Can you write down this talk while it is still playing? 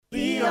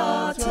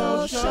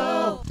Auto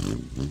Show.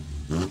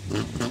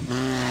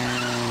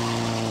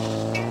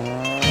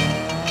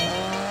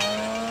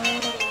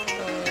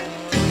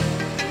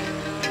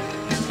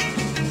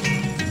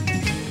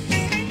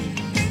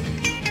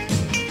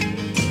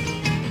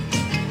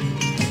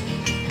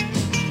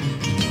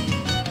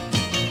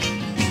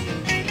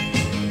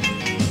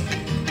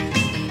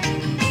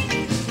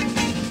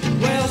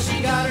 Well,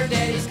 she got her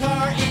daddy's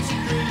car and she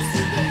cruised to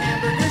the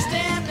hamburger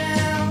stand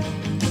now.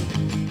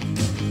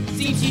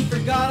 Seems she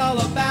forgot all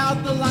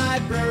about the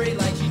library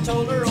like she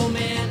told her old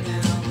man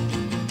now.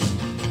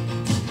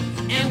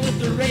 And with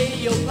the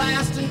radio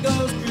blasting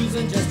goes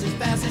cruising just as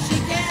fast as she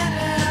can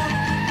now.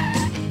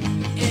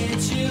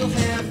 And she'll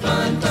have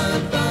fun,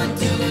 fun, fun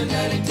till her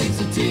daddy takes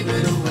a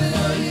T-bird away.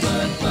 Fun,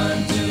 fun,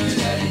 fun till her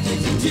daddy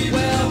takes a T-bird away.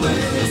 Well, when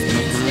the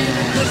street's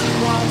standing cause she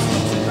walks,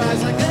 she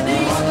cries like an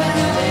ace.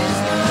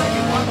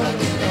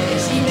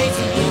 She makes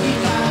a beauty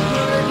like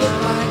her look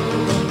like a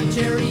Roman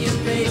chariot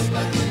face.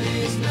 Like an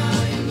ace,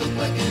 now you look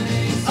like an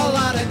ace. A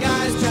lot of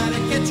guys try to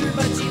catch her,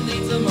 but she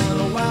leads them on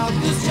a wild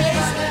goose chase.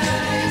 Like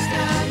an ace,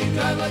 now you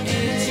drive like an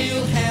ace. And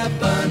she'll have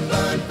fun,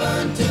 fun,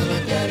 fun till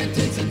her daddy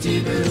takes a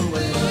T-bird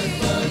away. Fun,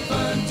 fun,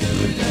 fun till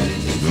her daddy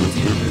takes a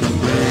T-bird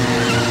away.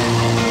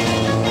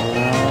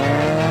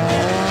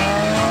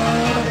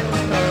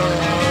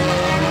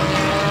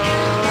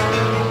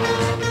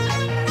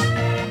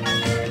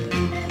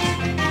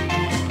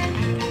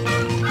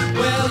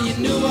 Well, you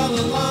knew all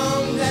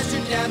along that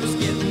your dad was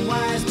getting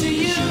wise to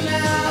you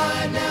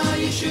now. Now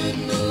you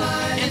shouldn't have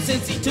lied. And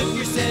since he took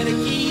your set of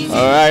keys.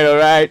 All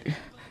right.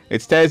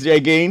 It's Thursday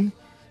again,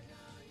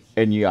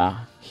 and you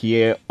are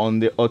here on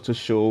the Auto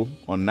Show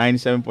on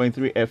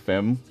 97.3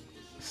 FM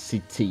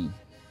CT.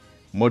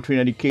 Motoring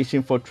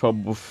education for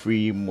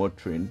trouble-free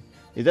motoring.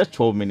 It's just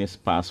 12 minutes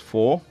past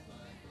 4,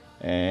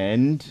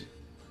 and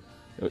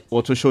the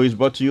Auto Show is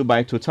brought to you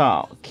by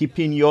Total,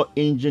 keeping your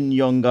engine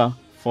younger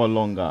for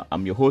longer.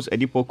 I'm your host,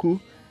 Eddie Poku,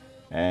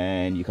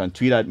 and you can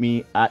tweet at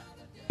me at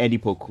Eddie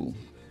Poku.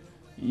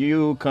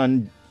 You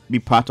can be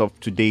part of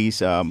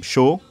today's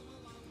show.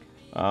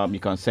 You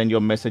can send your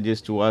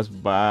messages to us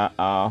by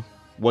our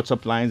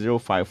WhatsApp line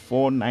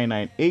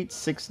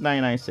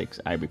 054-998-6996.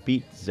 I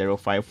repeat,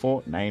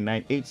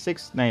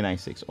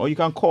 054-998-6996. Or you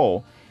can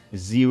call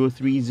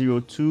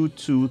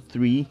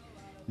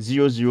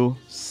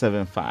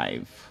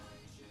 030-223-0075.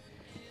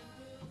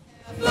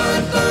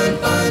 Fun, fun,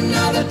 fun,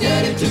 now the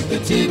daddy took the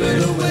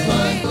T-bird away.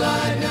 Fun,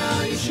 glide,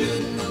 now you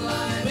shouldn't have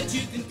lied. But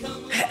you can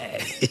come.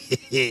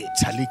 Hey,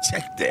 Charlie,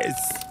 check this.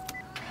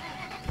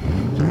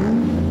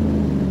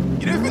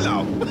 You don't feel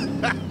out?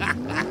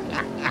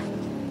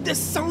 The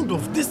sound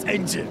of this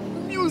engine.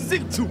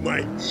 Music to my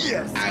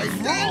ears. I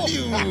tell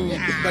you.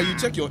 But you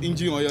check your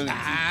engine oil.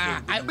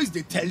 I wish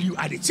they tell you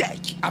I dey check.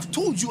 I've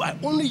told you I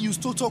only use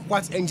Total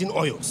Quartz engine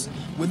oils.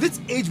 With its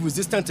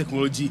age-resistant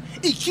technology,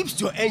 it keeps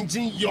your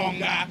engine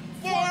younger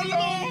for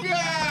longer.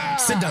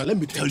 Sit down, let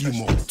me tell you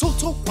more.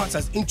 Total Quartz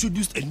has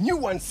introduced a new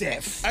one,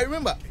 Seth. I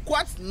remember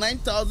Quartz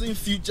 9000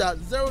 Future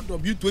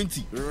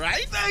 0W20,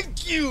 right?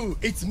 Thank you.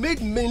 It's made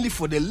mainly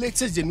for the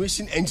latest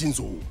generation engines.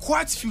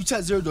 Quartz Future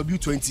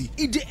 0W20,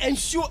 it dey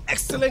ensure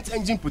excellent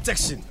engine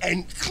protection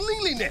and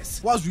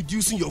cleanliness whilst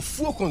reducing your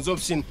fuel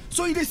consumption,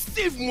 so it dey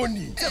save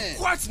money. The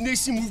Quartz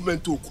Nation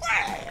movement to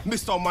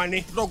Mr.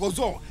 Mane,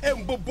 Rogozo,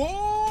 and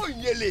Bobo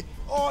Nyele,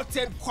 all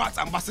 10 Quartz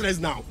ambassadors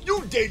now.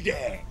 You dey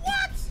there.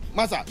 What?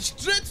 Master,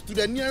 straight to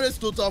the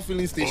nearest Total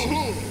filling station.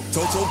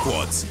 Total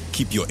Quartz.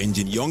 Keep your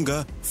engine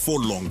younger for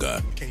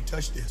longer. Can't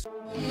touch this.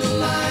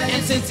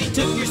 And since he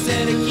took your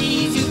set of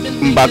keys, you've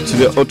been Back to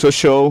the Auto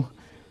Show,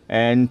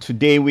 and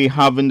today we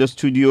have in the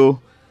studio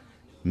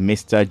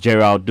Mr.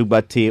 Gerald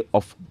Dugbate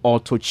of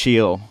Auto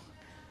Chill.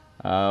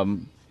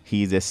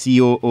 He's the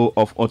COO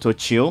of Auto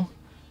Chill.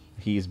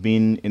 He's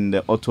been in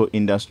the auto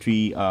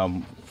industry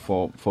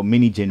for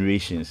many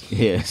generations.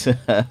 Yes. Sure.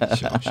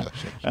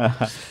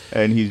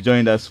 And he's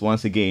joined us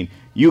once again.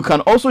 You can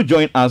also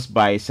join us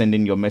by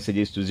sending your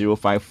messages to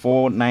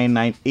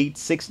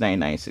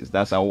 054-998-6996.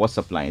 That's our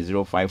WhatsApp line,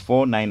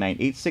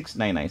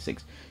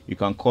 054-998-6996. You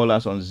can call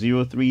us on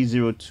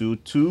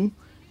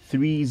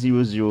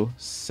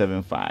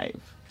 03022-30075.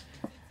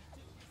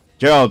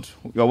 Gerald,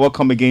 you're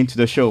welcome again to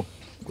the show.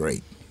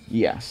 Great.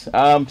 Yes.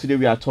 Today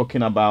we are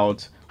talking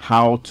about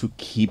how to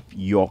keep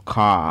your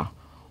car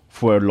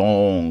for a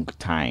long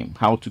time,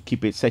 how to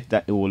keep it such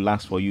that it will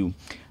last for you.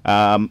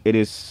 It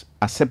is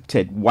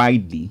accepted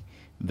widely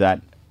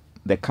that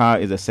the car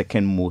is the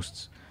second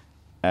most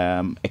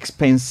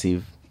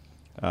expensive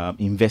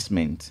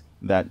investment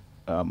that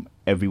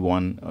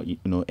everyone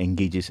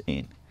engages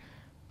in.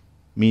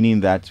 Meaning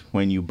that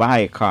when you buy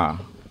a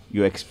car,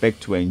 you expect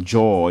to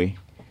enjoy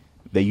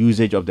the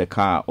usage of the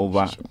car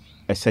over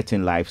a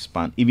certain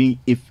lifespan, even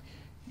if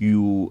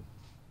you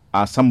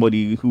are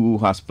somebody who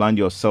has planned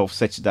yourself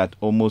such that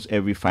almost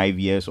every 5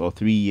 years or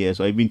 3 years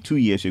or even 2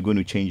 years you're going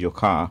to change your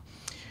car.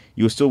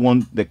 You still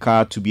want the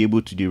car to be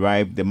able to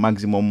derive the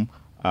maximum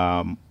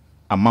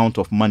amount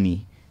of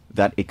money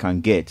that it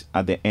can get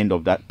at the end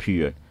of that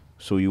period.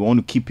 So you want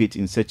to keep it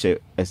in such a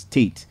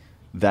state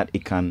that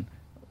it can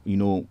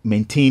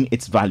maintain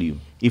its value,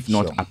 if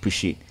not Sure.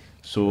 appreciate.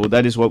 So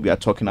that is what we are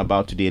talking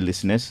about today,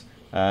 listeners.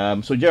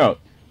 So Gerald,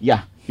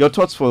 your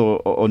thoughts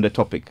on the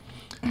topic?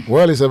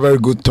 Well, it's a very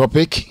good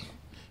topic,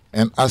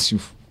 and as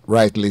you've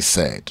rightly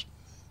said,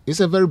 it's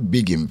a very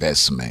big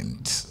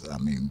investment. I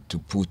mean, to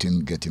put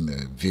in getting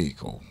a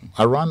vehicle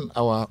around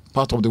our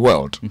part of the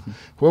world,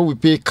 where we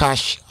pay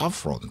cash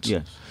upfront.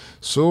 Yes.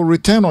 So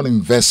return on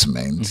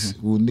investment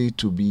will need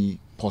to be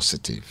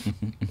positive,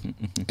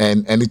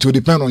 and it will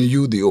depend on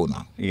you, the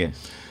owner.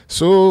 Yes.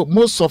 So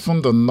most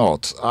often than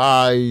not,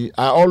 I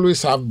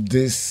always have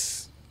this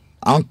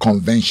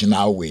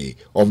unconventional way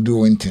of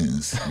doing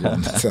things. You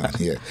understand?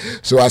 Yeah.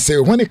 So I say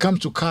when it comes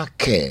to car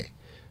care,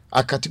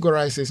 I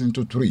categorize this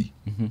into three.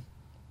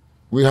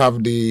 We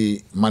have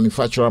the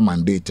manufacturer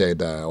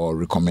mandated or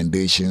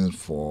recommendations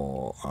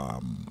for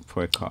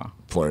For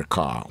a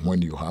car.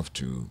 when you have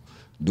to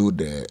do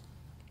the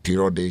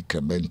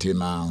periodic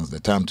maintenance, the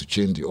time to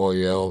change the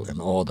oil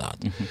and all that.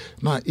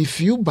 Now, if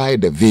you buy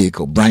the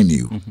vehicle brand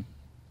new,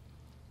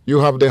 you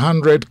have the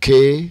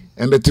 100K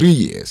and the 3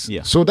 years.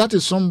 Yeah. So that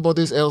is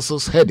somebody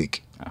else's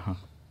headache. Uh-huh.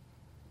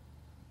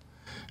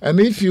 And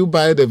if you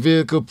buy the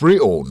vehicle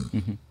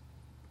pre-owned,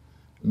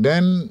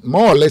 then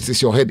more or less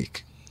it's your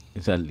headache.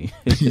 Exactly.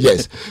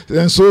 Yes.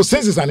 And so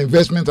since it's an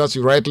investment, as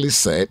you rightly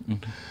said,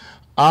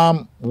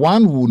 one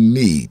will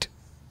need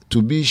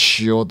to be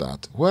sure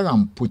that where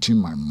I'm putting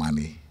my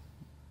money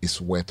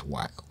is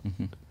worthwhile.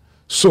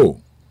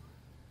 So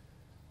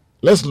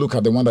let's look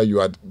at the one that you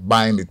are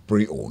buying it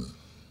pre-owned.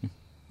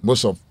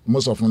 Most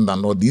often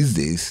than not these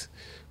days,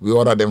 we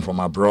order them from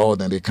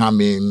abroad and they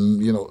come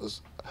in,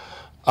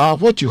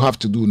 what you have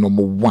to do,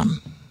 number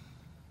one,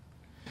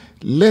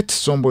 let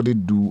somebody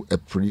do a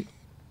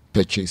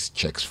pre-purchase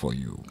checks for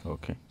you.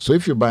 Okay. So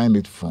if you're buying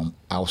it from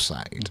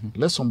outside,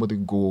 let somebody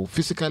go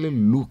physically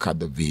look at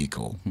the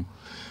vehicle.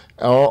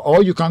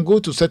 Or you can go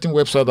to certain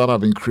websites that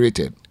have been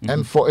created,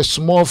 and for a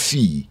small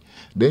fee,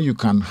 then you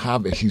can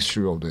have a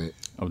history of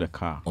the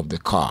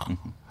car.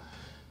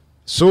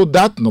 So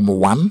that number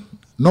one.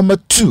 Number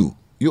two,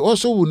 you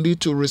also will need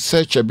to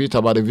research a bit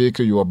about the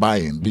vehicle you are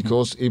buying,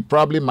 because it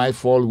probably might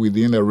fall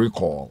within a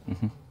recall.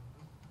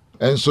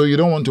 And so you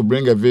don't want to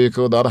bring a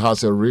vehicle that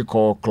has a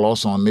recall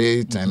clause on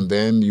it, and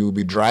then you'll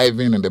be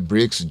driving and the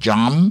brakes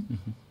jam.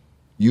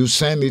 You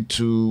send it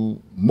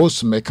to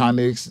most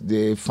mechanics,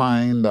 they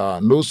find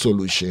no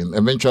solution.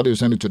 Eventually you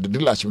send it to the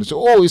dealership and say,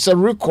 oh, it's a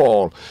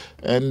recall.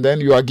 And then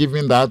you are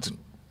giving that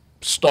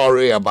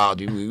story about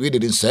it. We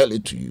didn't sell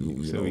it to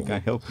you. So we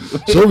can't help you.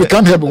 So we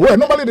can't help you. Well,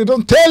 normally they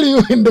don't tell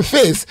you in the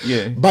face,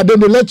 but then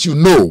they let you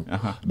know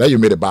that you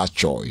made a bad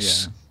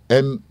choice.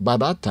 And by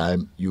that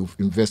time, you've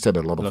invested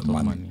a lot of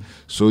money.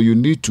 So you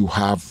need to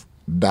have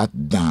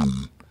that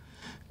done.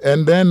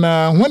 And then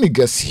when it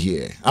gets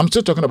here, I'm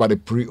still talking about the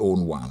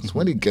pre-owned ones.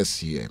 When it gets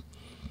here,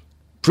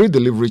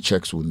 pre-delivery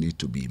checks will need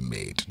to be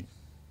made.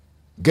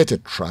 Get a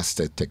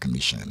trusted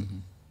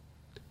technician.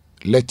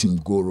 Let him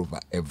go over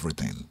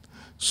everything.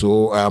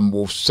 So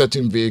with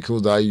certain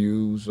vehicles that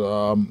use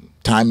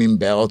timing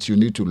belts, you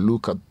need to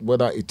look at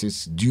whether it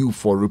is due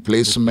for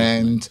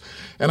replacement.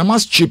 And I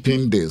must chip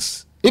in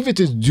this. If it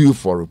is due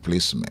for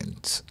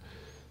replacement,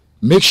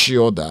 make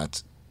sure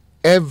that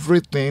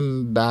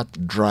everything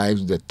that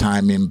drives the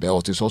timing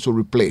belt is also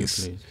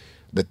replaced.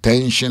 The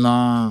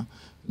tensioner,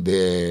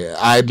 the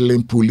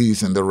idling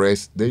pulleys and the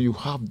rest, then you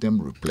have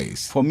them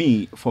replaced. For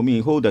me,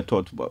 hold the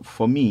thought. But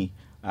for me,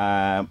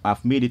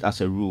 I've made it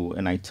as a rule,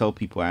 and I tell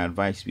people, I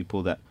advise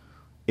people that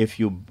if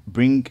you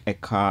bring a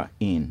car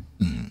in,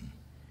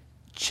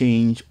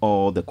 change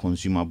all the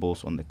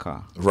consumables on the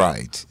car.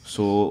 Right.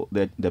 So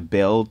the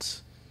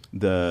belts,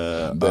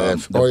 the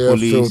oil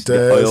pulleys, filters,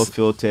 the oil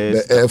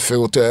filters, the air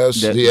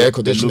filters, the air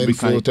conditioning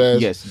lubricant,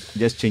 filters. Yes,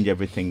 just change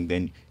everything.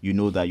 Then you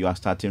know that you are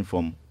starting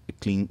from a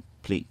clean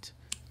plate.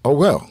 Oh,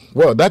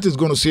 well, that is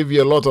going to save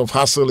you a lot of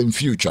hassle in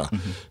future,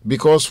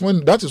 because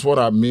that is what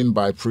I mean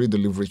by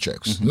pre-delivery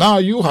checks. Now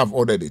you have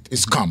ordered it,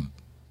 it's come.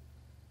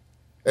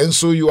 And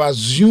so you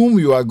assume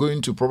you are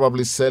going to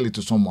probably sell it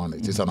to someone.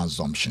 It is an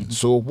assumption.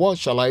 So what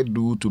shall I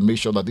do to make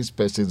sure that this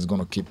person is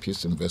going to keep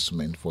his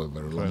investment for a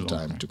very long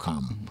time to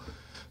come?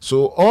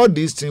 So all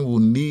these things will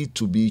need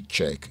to be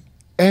checked.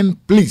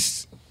 And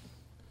please,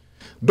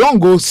 don't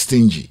go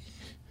stingy.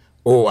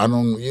 Oh,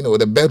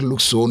 the bed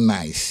looks so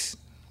nice.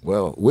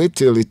 Well, wait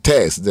till it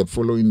tests the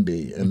following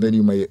day, and then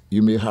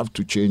you may have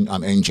to change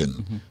an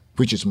engine,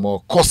 which is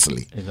more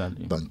costly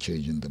than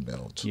changing the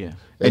belt. Yeah,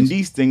 and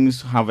these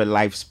things have a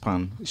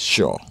lifespan.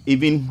 Sure.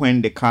 Even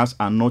when the cars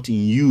are not in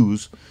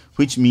use,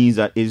 which means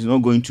that it's not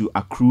going to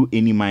accrue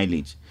any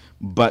mileage.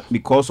 But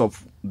because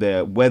of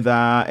the weather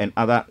and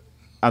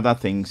other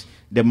things,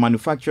 the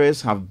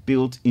manufacturers have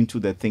built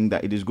into the thing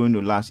that it is going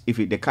to last. If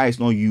the car is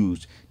not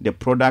used, the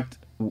product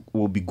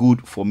will be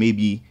good for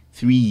maybe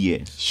 3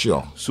 years.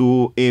 Sure.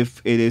 So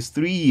if it is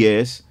 3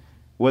 years,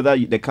 whether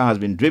the car has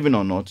been driven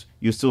or not,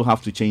 you still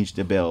have to change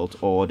the belt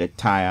or the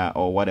tire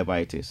or whatever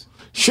it is.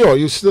 Sure,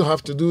 you still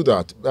have to do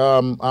that.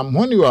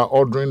 When you are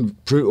ordering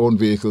pre-owned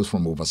vehicles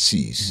from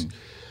overseas,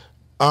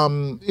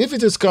 if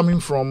it is coming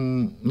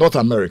from North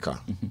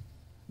America,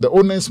 the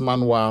owner's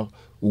manual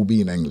will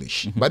be in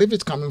English. But if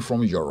it's coming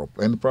from Europe,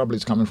 and probably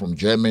it's coming from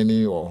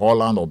Germany or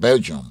Holland or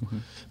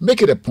Belgium,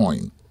 make it a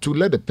point to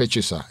let the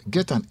purchaser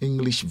get an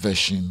English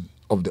version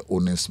of the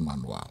owner's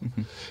manual.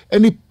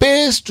 And it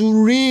pays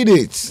to read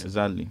it.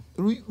 Exactly.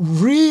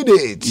 Read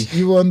it.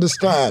 You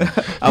understand?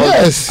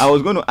 I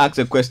was going to ask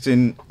a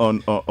question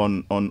on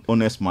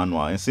owner's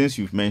manual. And since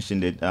you've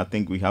mentioned it, I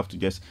think we have to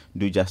just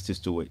do justice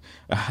to it.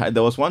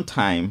 There was one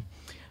time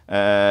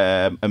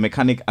a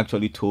mechanic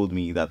actually told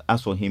me that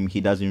as for him, he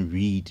doesn't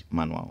read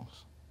manuals.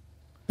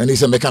 And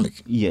he's a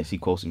mechanic? Yes, he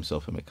calls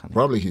himself a mechanic.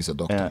 Probably he's a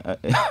doctor.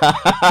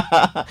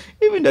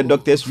 Even the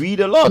doctors read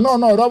a lot. No,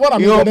 that's what I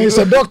mean. He's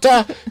a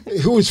doctor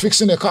who is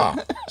fixing a car.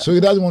 So he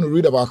doesn't want to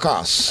read about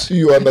cars.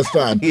 You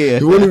understand? Yeah.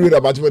 He only read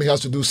about it when he has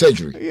to do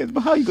surgery. Yes,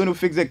 but how are you going to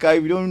fix a car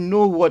if you don't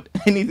know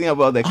anything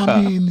about the car?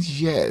 I mean,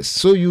 yes.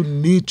 So you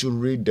need to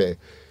read the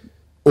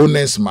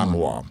owner's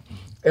manual.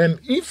 And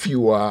if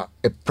you are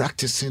a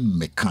practicing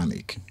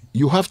mechanic,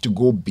 you have to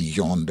go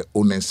beyond the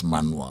owner's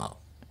manual.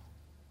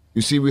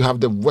 You see, we have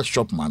the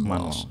workshop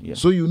manuals. Yeah.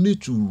 So you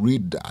need to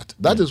read that.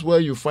 That is where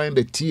you find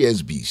the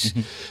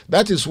TSBs.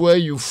 That is where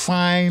you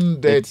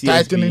find the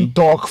tightening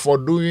torque for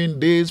doing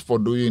this, for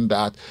doing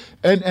that.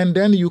 And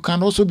then you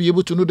can also be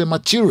able to know the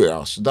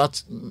materials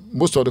that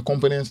most of the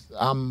components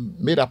are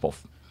made up of.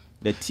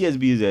 The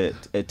TSB is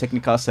a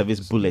technical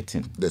service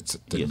bulletin. That's a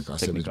technical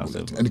service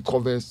bulletin. And it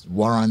covers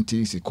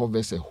warranties. It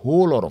covers a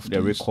whole lot of things.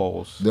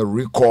 The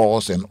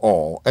recalls and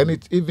all. And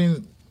it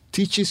even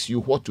teaches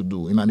you what to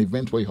do in an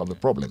event where you have a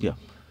problem. Yeah.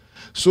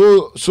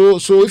 So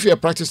if you're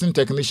practicing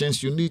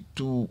technicians, you need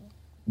to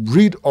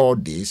read all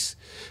this.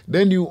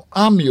 Then you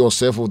arm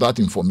yourself with that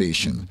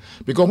information.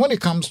 Because when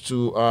it comes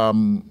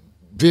to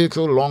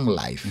vehicle long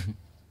life,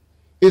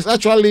 it's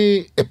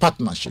actually a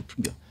partnership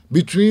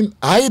between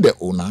I, the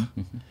owner,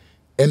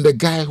 and the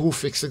guy who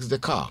fixes the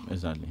car.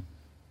 Exactly.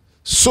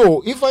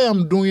 So if I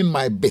am doing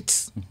my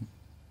bit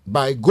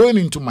by going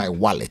into my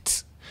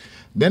wallet,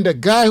 then the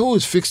guy who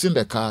is fixing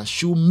the car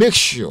should make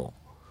sure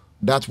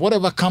that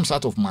whatever comes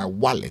out of my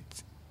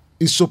wallet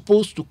is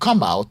supposed to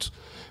come out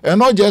and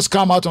not just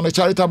come out on a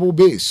charitable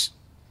base.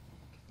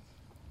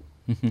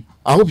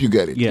 I hope you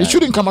get it. Yeah. It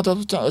shouldn't come out on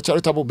a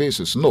charitable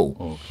basis, no.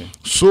 Okay.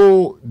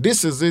 So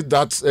this is it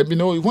that,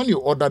 when you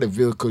order the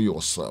vehicle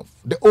yourself,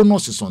 the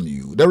onus is on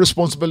you. The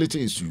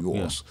responsibility is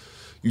yours.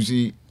 Yeah. You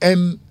see,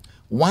 and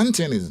one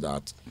thing is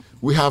that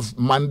we have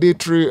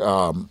mandatory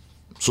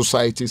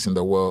societies in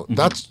the world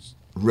that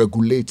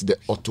regulate the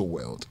auto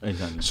world.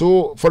 Exactly.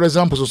 So, for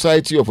example,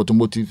 Society of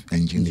Automotive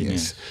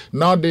Engineers.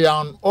 Now they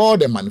are all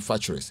the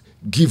manufacturers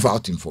give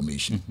out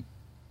information.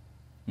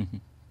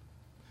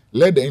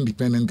 Let the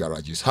independent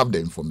garages have the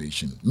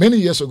information. Many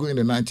years ago in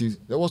the 90s,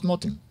 there was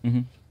nothing.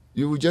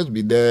 You would just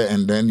be there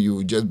and then you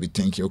would just be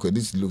thinking, okay,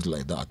 this looks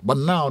like that. But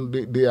now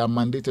they are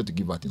mandated to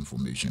give out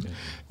information.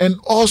 And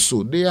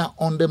also, they are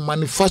on the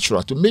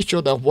manufacturer to make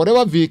sure that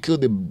whatever vehicle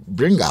they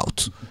bring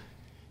out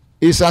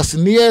is as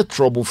near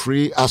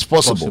trouble-free as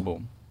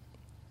possible.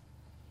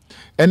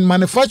 And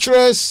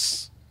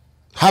manufacturers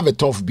have a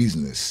tough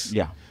business.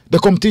 Yeah. The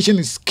competition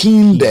is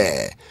keen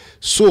there.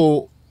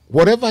 So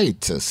whatever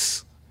it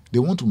is, they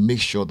want to make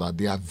sure that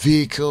their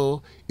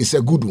vehicle is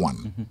a good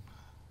one.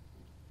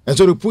 And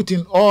so they put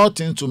in all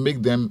things to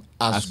make them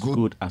as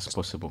good as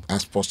possible.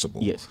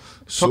 Yes.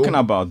 So, talking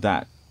about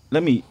that,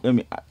 let me.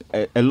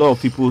 A lot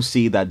of people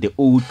say that the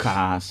old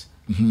cars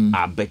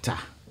are better.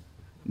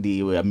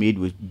 They were made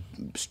with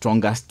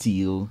stronger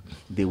steel.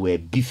 They were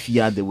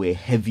beefier. They were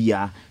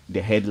heavier.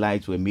 The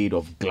headlights were made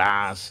of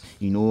glass,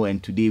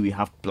 and today we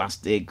have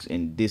plastics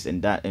and this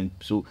and that. And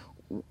so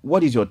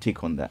what is your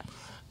take on that?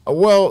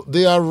 Well,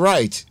 they are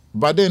right.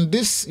 But then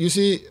this, you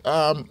see,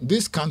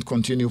 this can't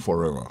continue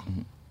forever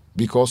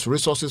because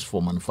resources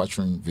for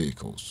manufacturing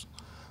vehicles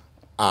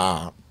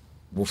are,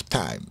 with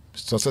time,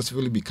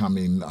 successfully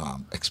becoming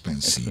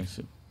expensive.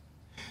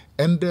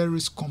 And there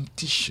is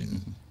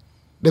competition.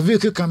 The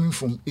vehicle coming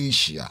from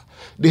Asia,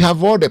 they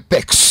have all the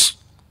pecs.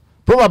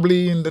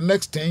 Probably in the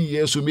next 10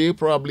 years, we may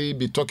probably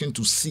be talking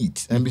to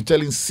seat and be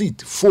telling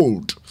seat,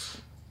 fold.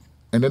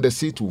 And then the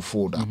seat will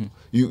fold up.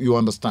 You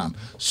understand?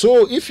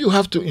 So if you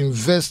have to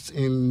invest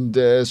in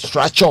the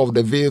structure of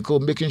the vehicle,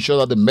 making sure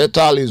that the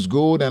metal is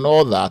good and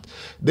all that,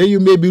 then you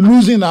may be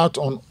losing out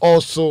on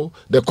also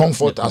the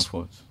comfort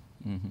aspect.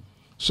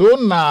 So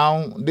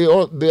now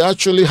they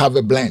actually have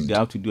a blend. They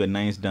have to do a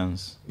nice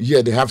dance.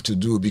 Yeah, they have to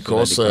do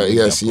because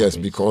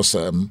because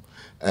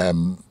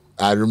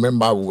I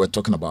remember we were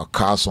talking about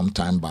cars some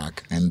time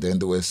back, and then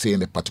they were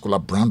saying a particular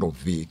brand of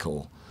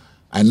vehicle.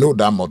 I know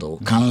that model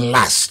can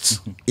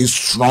last. It's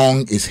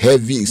strong, it's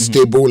heavy, it's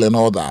stable, and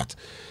all that.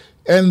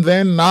 And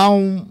then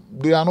now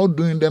they are not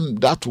doing them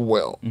that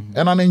well.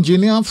 And an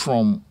engineer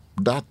from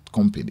that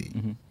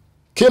company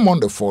came on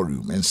the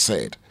forum and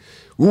said,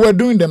 we were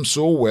doing them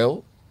so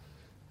well.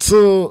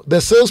 So the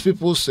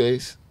salespeople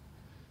says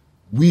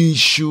we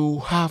should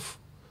have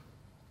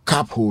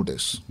cup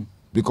holders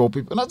Because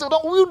people, and I said, no,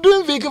 we're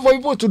doing vehicle for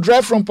people to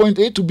drive from point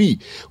A to B.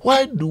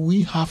 Why do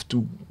we have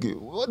to? They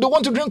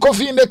want to drink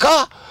coffee in the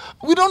car.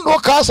 We don't know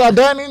cars are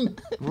dining.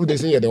 They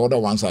say, yeah, the other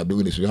ones are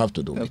doing this. We have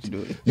to do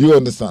it. You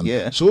understand?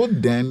 Yeah. So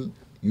then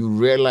you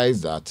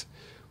realize that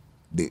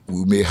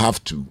we may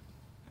have to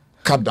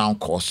cut down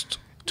cost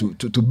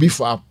to beef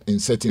up in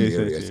certain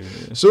areas.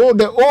 So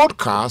the old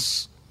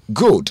cars,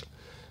 good.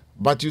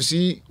 But you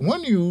see,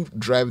 when you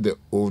drive the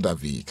older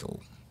vehicle,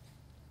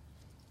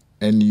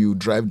 and you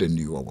drive the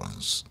newer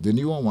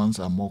ones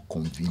are more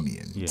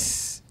convenient. Yeah.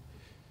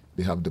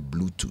 They have the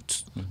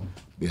Bluetooth,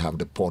 they have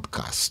the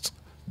podcast,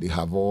 they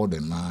have all the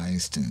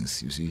nice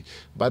things, you see.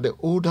 But the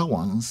older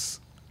ones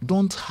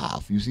don't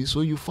have, you see.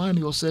 So you find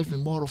yourself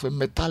in more of a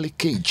metallic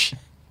cage,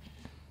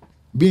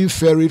 being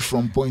ferried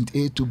from point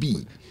A to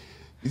B.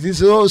 You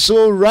see,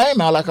 so right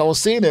now, like I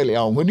was saying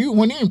earlier, when you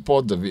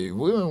import the vehicle,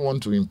 we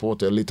want to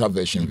import a later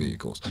version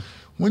vehicles.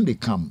 When they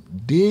come,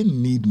 they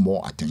need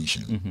more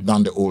attention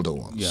than the older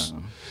ones. Yeah.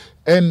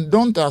 And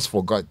don't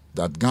forget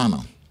that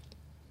Ghana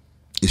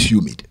is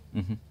humid,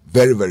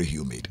 very, very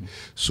humid.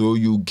 So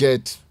you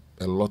get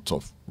a lot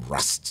of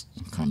rust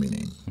coming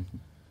in.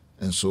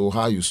 And so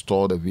how you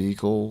store the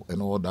vehicle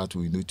and all that,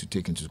 we need to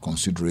take into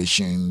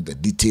consideration the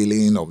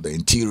detailing of the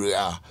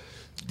interior.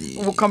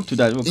 We'll come to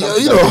that.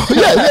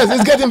 Yes,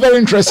 it's getting very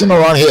interesting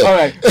around here. All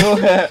right.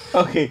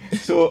 So, okay.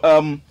 So,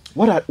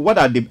 what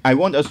are the? I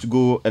want us to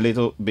go a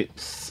little bit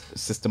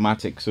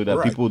systematic so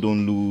that people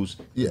don't lose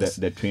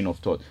the train of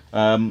thought.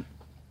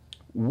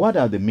 What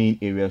are the main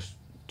areas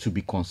to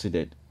be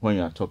considered when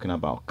you are talking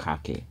about car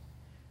care?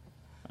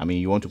 I mean,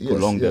 you want to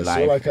prolong the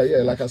life.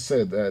 So like I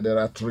said, there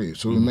are three.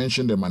 So we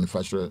mentioned the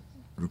manufacturer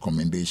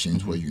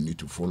recommendations where you need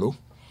to follow.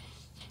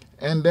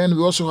 And then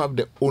we also have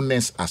the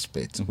owner's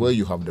aspect, where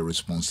you have the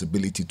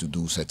responsibility to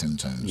do certain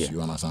things. Yeah. You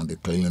understand the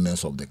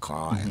cleanliness of the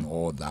car and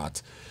all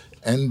that.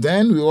 And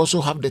then we also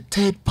have the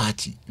third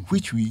party,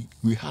 which we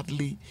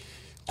hardly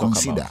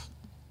consider.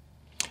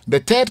 The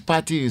third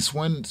party is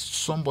when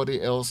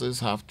somebody else's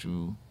have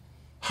to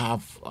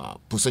have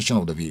possession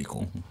of the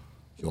vehicle.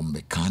 Your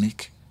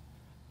mechanic,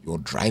 your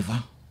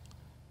driver,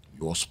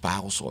 your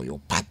spouse or your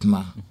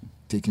partner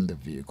taking the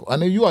vehicle.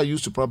 And then you are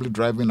used to probably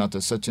driving at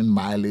a certain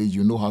mileage,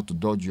 you know how to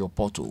dodge your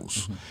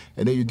potholes.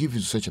 And then you give it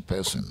to such a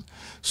person.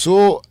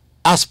 So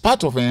as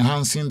part of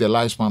enhancing the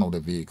lifespan of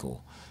the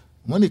vehicle,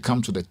 when it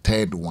comes to the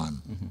third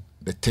one,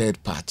 the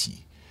third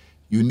party,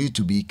 you need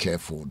to be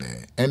careful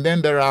there. And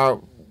then there are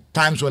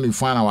times when we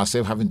find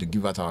ourselves having to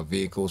give out our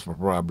vehicles for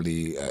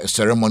probably a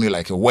ceremony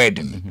like a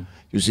wedding.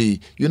 You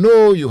see,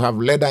 you have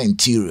leather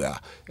interior,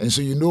 and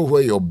so you know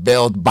where your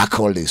belt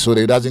buckle is, so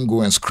that it doesn't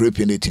go and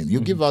scrape anything. You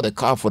give out the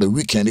car for the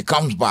weekend, it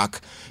comes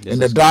back,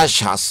 and the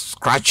dash has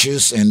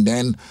scratches, and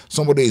then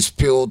somebody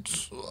spilled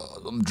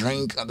some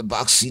drink at the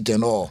back seat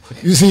and all.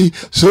 You see,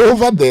 so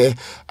over there,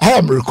 I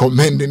am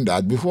recommending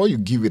that before you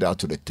give it out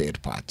to the third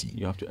party,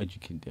 you have to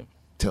educate them.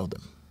 Tell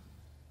them,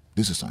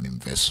 this is an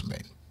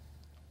investment.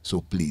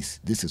 So please,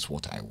 this is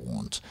what I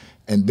want.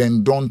 And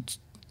then don't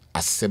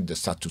accept the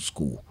status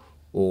quo.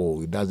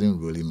 Oh, it doesn't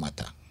really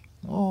matter.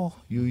 Oh,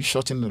 you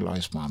shorten the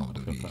lifespan of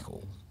the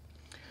vehicle.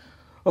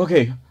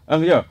 Okay.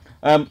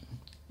 The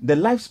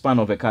lifespan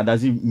of a car,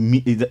 does it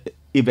mean,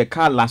 if a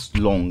car lasts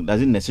long,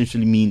 does it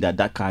necessarily mean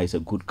that car is a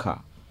good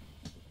car?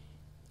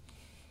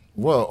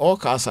 Well, all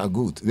cars are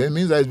good. That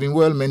means that it's been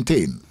well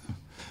maintained.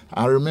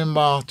 I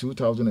remember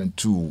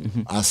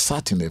 2002, I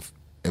sat in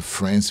a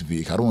friend's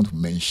vehicle. I don't want to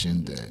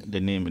mention the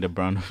name, the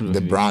brand,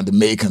 the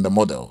make and the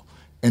model.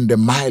 And the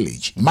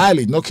mileage,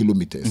 not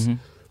kilometers,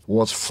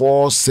 was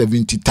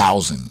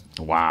 470,000.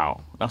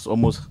 Wow, that's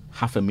almost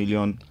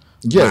 500,000.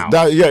 Yes,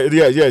 wow.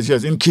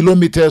 Yes. In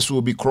kilometers,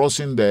 we'll be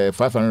crossing the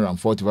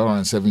 540,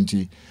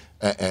 570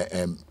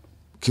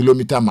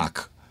 kilometer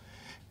mark.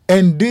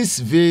 And this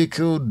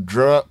vehicle,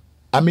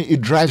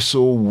 it drives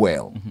so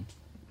well.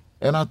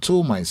 And I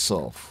told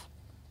myself,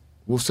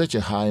 with such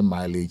a high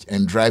mileage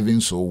and driving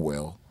so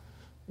well,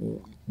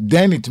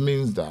 then it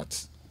means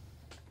that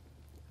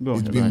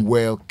it's been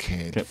well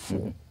cared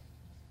for.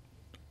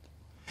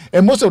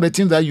 And most of the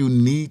things that you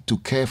need to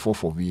care for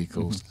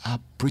vehicles are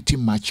pretty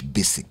much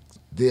basic.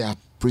 They are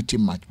pretty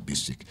much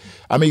basic.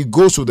 I mean, it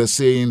goes to the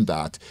saying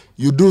that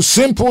you do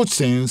simple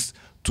things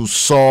to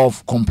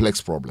solve complex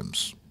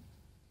problems.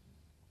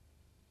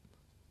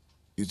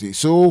 You see,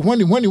 so when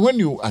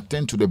you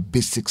attend to the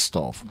basic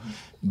stuff,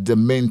 the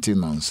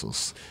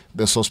maintenances,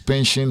 the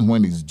suspension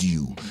when it's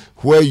due,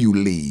 where you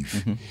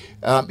live.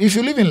 If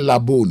you live in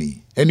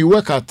Laboni and you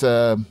work at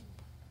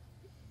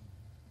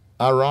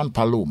around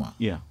Paloma,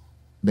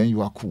 then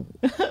you are cool.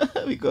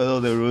 Because all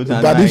the roads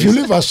are But nice. if you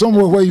live at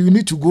somewhere where you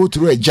need to go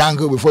through a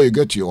jungle before you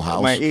get to your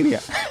house, my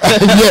area,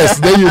 yes,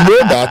 then you know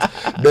that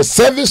the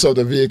service of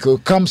the vehicle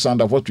comes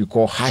under what we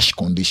call harsh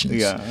conditions.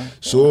 Yeah.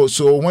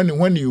 So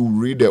when you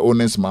read the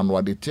owner's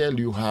manual, they tell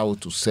you how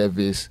to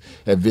service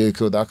a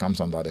vehicle that comes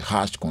under the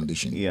harsh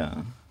condition.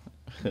 Yeah.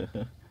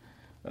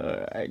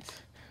 All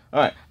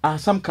right.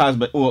 Some cars,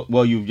 but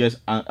well, you've just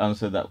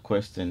answered that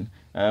question.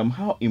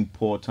 How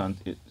important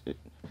is it?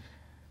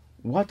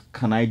 What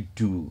can I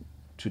do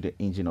to the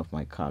engine of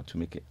my car to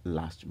make it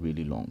last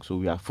really long? So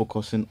we are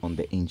focusing on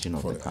the engine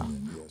of the car.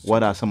 Yes.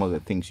 What are some of the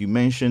things? You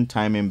mentioned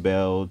timing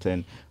belt,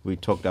 and we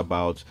talked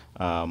about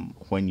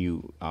when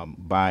you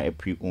buy a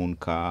pre-owned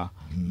car,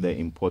 the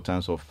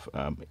importance of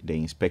the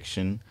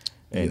inspection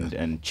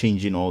and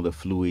changing all the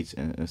fluids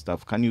and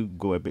stuff. Can you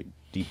go a bit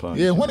deeper?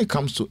 Yeah, when it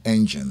comes to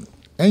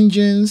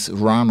engines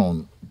run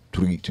on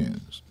three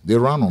things. They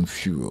run on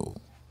fuel,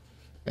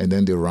 and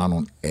then they run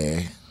on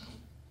air,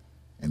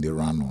 and they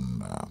run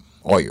on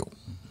oil.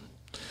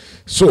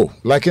 So,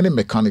 like any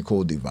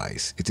mechanical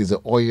device, it is the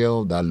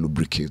oil that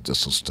lubricates the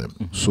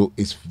system. So,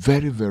 it's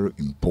very, very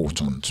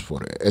important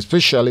for it,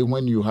 especially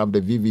when you have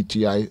the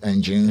VVTi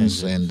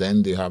engines and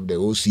then they have the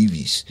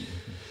OCVs.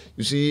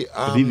 You see, the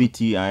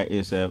VVTi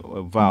is a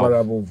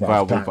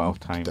valve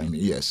time.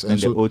 Yes, and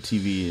so the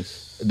OTV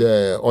is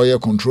the oil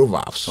control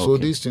valves. Okay. So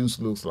these things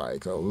look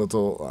like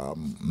little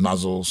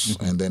nozzles,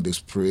 and then they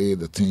spray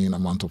the thin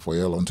amount of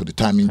oil onto the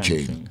timing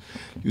chain. Okay.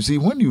 You see,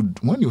 when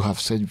you have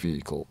such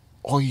vehicle,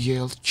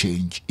 oil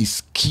change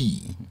is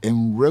key,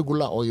 and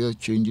regular oil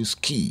change is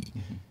key.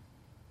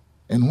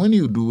 And when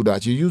you do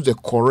that, you use the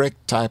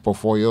correct type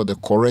of oil, the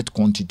correct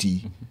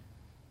quantity.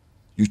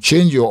 You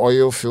change your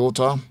oil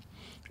filter,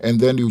 and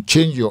then you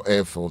change your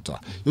air filter.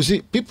 You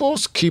see, people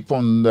skip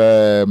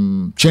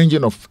on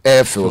changing of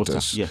air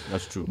filters. Yeah,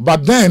 that's true.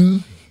 But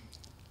then,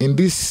 in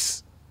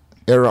this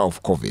era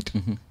of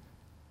COVID,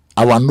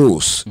 our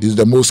nose is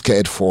the most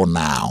cared for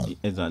now.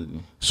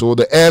 Exactly. So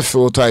the air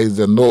filter is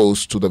the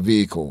nose to the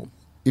vehicle.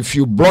 If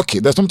you block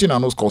it, there's something I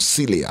know called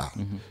cilia.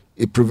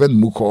 It prevents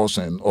mucus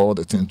and all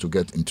the things to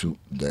get into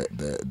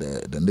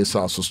the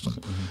nasal system.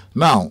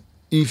 Now,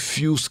 if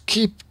you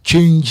skip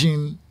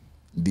changing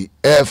the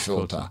air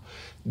filter,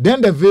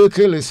 then the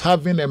vehicle is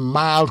having a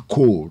mild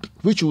cold,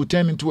 which will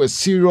turn into a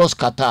serious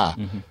catarrh.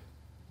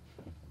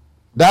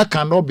 That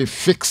cannot be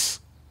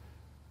fixed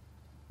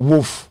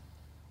with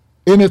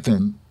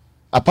anything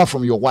apart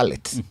from your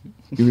wallet.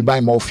 You will buy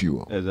more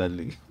fuel.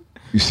 Exactly.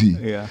 You see?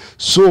 Yeah.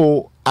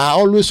 So I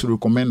always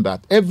recommend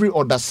that every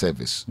other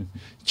service,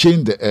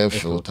 change the air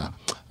filter.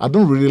 I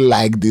don't really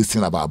like this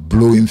thing about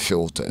blowing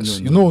filters.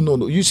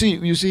 No. You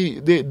see,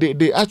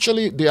 they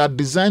actually they are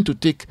designed to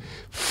take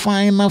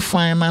finer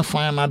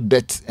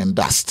dirt and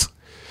dust.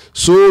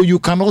 So you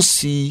cannot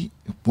see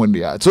when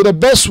they are. So the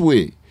best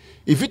way,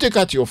 if you take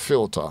out your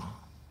filter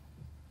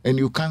and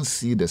you can't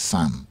see the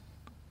sun,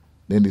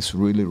 then it's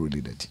really,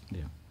 really dirty.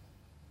 Yeah.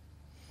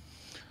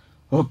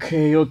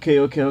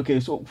 Okay.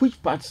 So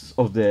which parts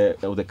of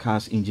the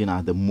car's engine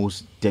are the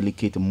most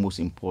delicate and most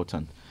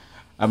important?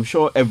 I'm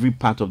sure every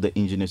part of the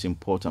engine is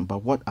important,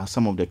 but what are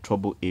some of the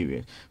trouble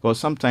areas? Because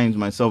sometimes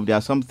myself, there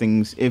are some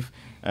things, if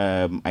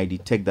I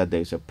detect that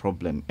there is a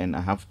problem and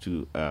I have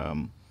to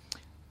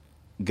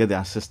get the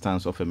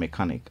assistance of a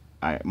mechanic,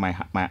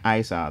 my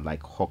eyes are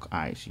like hawk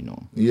eyes, you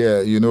know.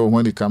 Yeah,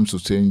 when it comes to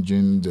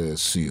changing the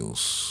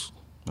seals.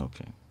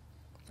 Okay.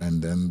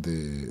 And then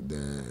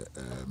the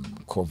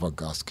cover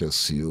gasket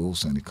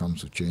seals, and it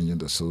comes to changing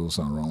the seals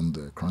around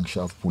the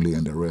crankshaft pulley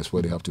and the rest,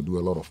 where they have to do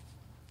a lot of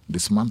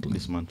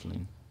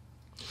dismantling.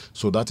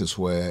 So that is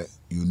where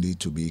you need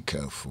to be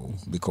careful,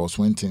 because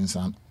when things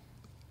are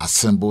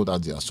assembled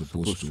as they are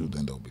supposed to,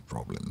 then there will be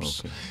problems.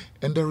 Okay.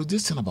 And there is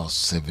this thing about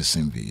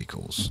servicing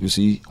vehicles. You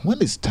see,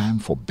 when it's time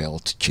for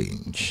belt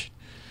change,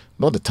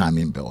 not the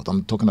timing belt,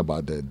 I'm talking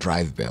about the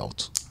drive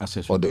belt,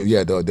 accessory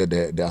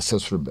the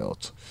accessory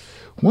belt.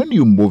 When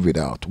you move it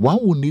out, one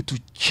will need to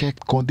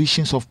check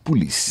conditions of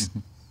pulleys.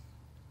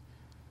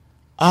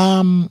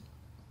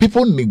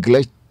 People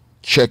neglect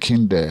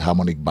checking the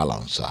harmonic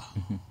balancer.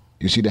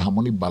 You see, the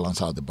harmonic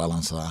balancer, the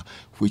balancer,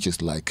 which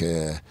is like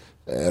a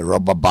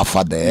rubber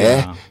buffer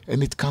there,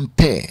 and it can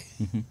tear.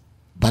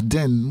 But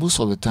then most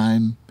of the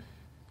time,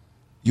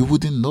 you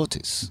wouldn't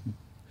notice.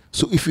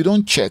 So if you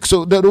don't check,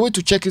 so the way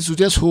to check is to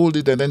just hold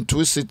it and then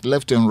twist it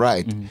left and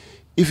right.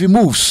 If it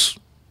moves,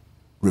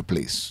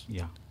 replace.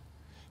 Yeah.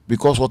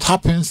 Because what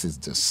happens is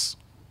this: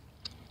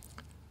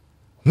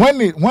 when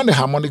the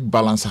harmonic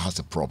balancer has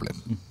a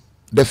problem,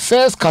 the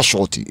first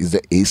casualty is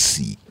the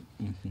AC.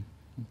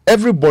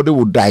 Everybody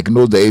will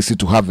diagnose the AC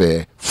to have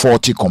a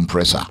faulty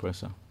compressor.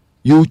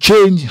 You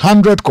change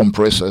 100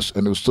 compressors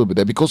and it will still be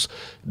there, because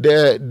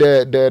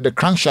the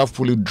crankshaft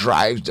pulley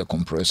drives the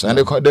compressor, and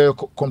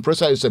the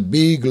compressor is a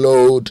big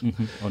load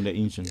on the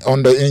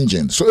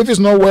engine. So if it's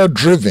not well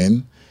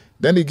driven,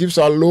 then it gives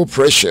out low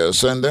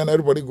pressures, and then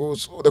everybody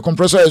goes, oh, the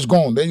compressor is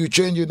gone. Then you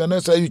change it, the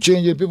next time you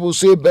change it, people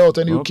say belt,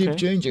 and you keep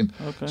changing.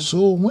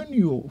 So when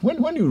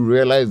you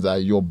realize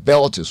that your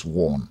belt is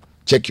worn,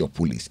 check your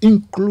pulleys,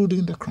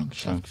 including the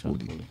crankshaft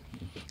pulley.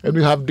 And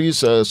we have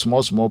these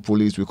small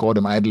pulleys, we call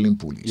them idling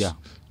pulleys. Yeah.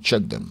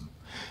 Check them.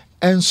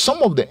 And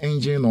some of the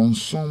engine on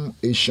some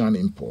Asian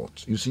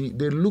imports, you see,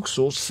 they look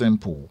so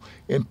simple,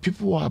 and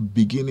people are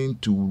beginning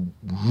to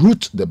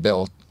route the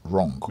belt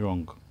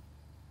wrong.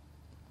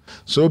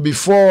 So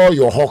before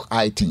your hawk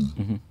eye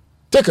thing,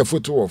 take a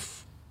photo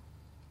of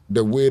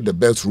the way the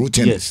belt's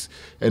routing is,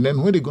 and then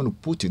when they're going to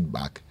put it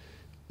back,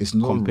 it's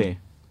not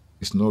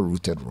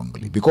routed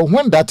wrongly. Because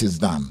when that is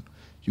done,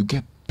 you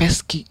get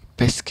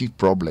pesky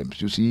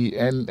problems, you see,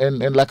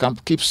 and like I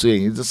keep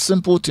saying, it's the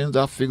simple things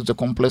that fix the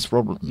complex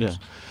problems. Yeah.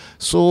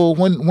 So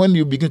when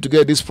you begin to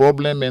get this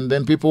problem, and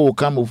then people will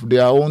come with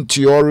their own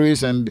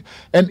theories, and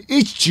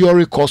each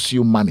theory costs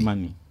you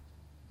money.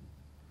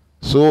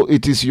 So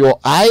it is your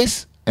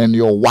eyes and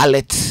your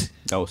wallet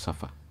that will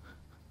suffer.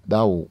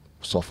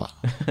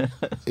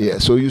 Yeah,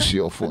 so use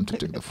your phone to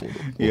take the photo.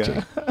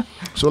 Okay. Yeah.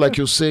 So like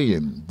you're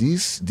saying,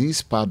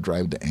 these part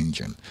drive the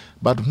engine.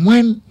 But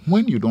when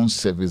you don't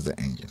service the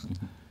engine,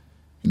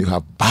 you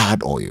have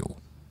bad oil,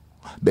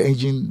 the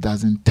engine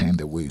doesn't turn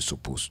the way it's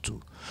supposed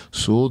to.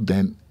 So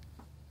then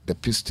the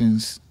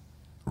pistons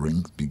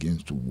ring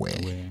begins to wear.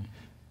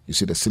 You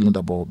see, the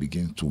cylinder ball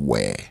begins to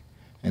wear.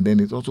 And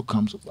then it also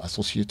comes with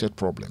associated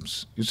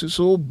problems. You see,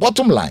 so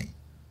bottom line,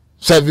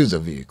 service the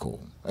vehicle.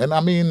 And I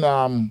mean,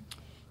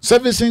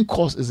 servicing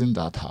cost isn't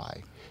that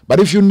high. But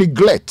if you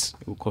neglect,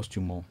 it will cost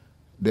you more.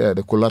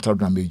 The collateral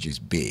damage is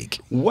big.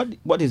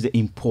 What is the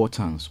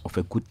importance of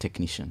a good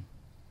technician?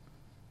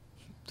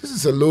 This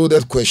is a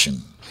loaded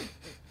question.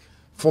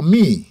 For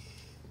me,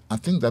 I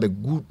think that a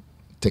good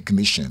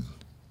technician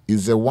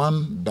is the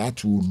one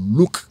that will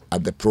look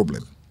at the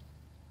problem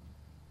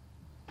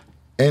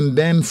and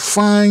then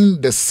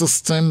find the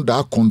system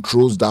that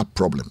controls that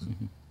problem.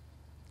 Mm-hmm.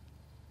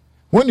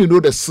 When you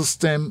know the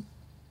system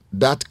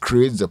that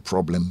creates the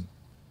problem,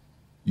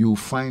 you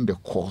find the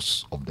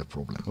cause of the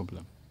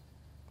problem.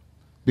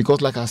 Because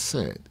like I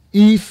said,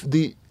 if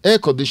the air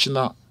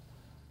conditioner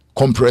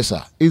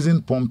compressor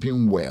isn't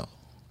pumping well,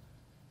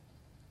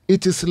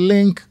 it is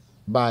linked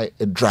by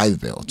a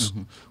drive belt,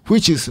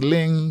 which is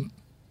linked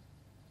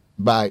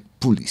by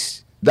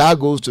pulleys. That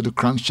goes to the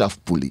crankshaft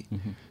pulley.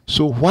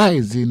 So why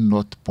is it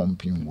not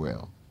pumping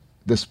well?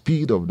 The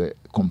speed of the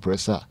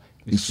compressor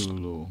is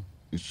slow.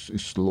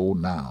 It's slow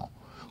now.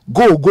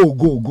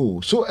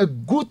 Go. So a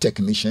good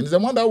technician is the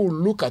one that will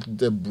look at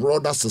the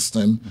broader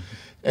system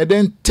and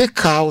then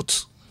take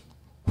out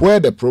where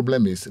the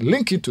problem is,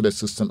 link it to the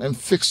system and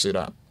fix it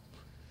up.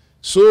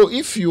 So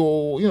if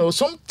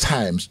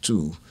sometimes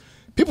too,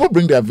 people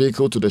bring their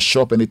vehicle to the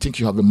shop and they think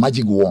you have a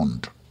magic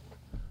wand.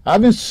 I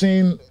haven't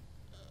seen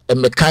a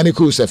mechanic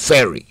who is a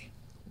fairy.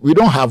 We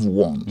don't have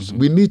wands.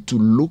 We need to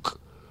look,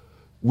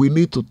 we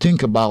need to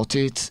think about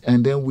it,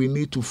 and then we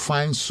need to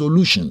find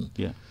solution.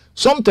 Yeah.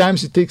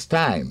 Sometimes it takes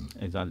time.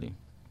 Exactly.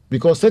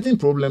 Because certain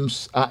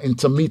problems are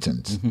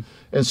intermittent,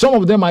 and some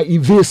of them are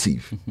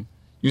evasive.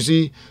 You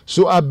see,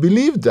 so I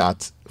believe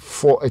that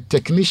for a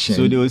technician...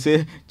 So they will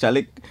say,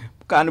 Charlie,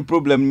 kind of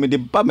problem with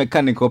the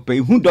mechanical pay,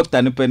 who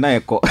doctor no pay na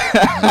eko.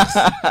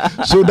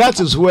 So that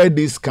is where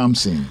this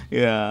comes in.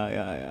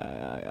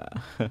 Yeah.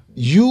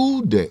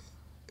 You, the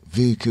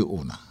vehicle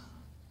owner,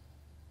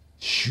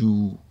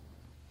 should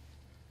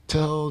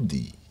tell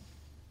the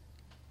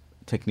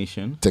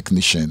technician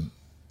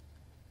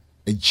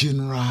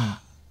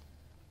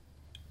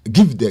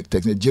give the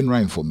technician general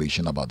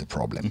information about the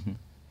problem.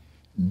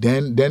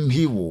 Then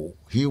he will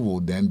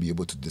then be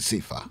able to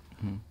decipher.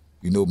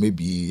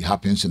 Maybe it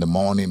happens in the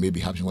morning, maybe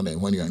it happens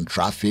when you're in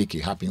traffic,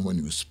 it happens when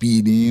you're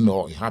speeding,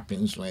 or it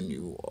happens when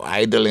you're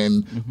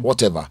idling,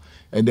 whatever.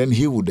 And then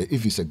he would,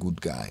 if he's a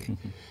good guy.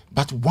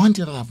 But one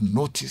thing that I've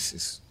noticed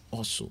is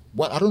also,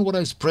 I don't know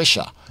whether it's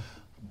pressure,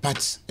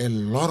 but a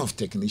lot of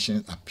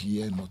technicians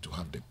appear not to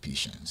have the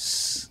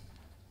patience.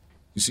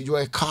 You see, you're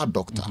a car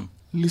doctor.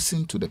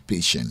 Listen to the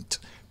patient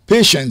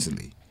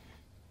patiently,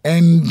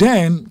 and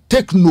then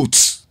take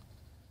notes.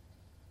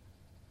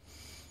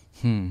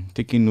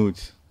 Taking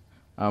notes.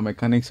 Our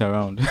mechanics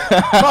around. No,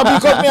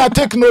 because I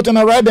take notes and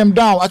I write them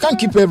down. I can't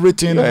keep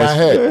everything in my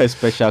head. You're a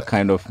special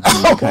kind of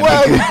because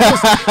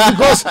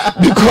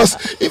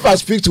if I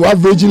speak to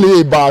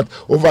averagely about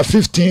over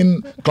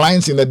 15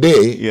 clients in a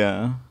day,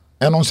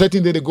 and on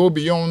certain day they go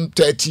beyond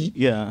 30,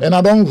 and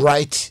I don't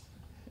write,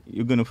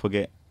 you're gonna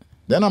forget.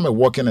 Then I'm a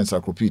walking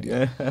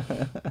encyclopedia.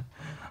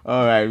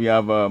 All right, we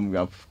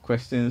have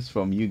questions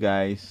from you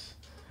guys,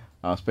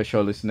 our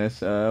special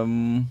listeners.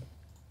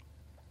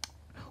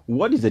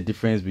 What is the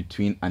difference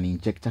between an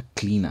injector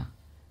cleaner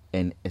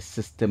and a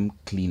system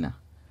cleaner?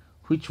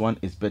 Which one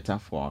is better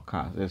for our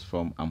cars? That's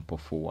from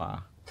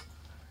Ampofoa.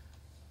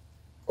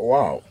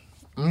 Wow.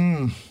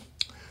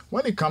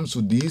 When it comes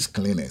to these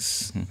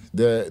cleaners,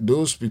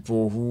 those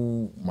people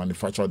who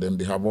manufacture them,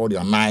 they have all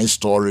their nice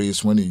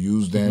stories. When you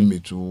use them,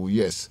 it will,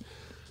 yes.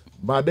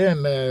 But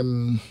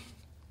then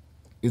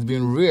it's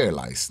been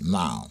realized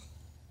now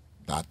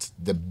that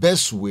the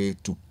best way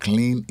to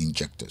clean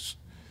injectors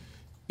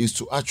is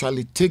to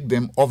actually take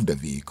them off the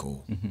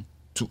vehicle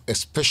to a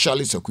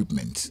specialist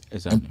equipment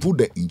and put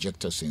the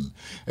injectors in.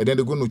 And then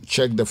they're going to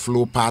check the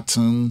flow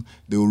pattern.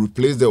 They will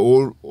replace the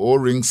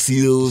O-ring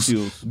seals.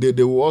 They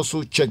will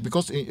also check,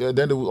 because then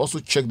they will also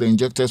check the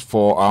injectors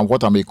for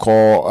what I may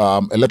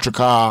call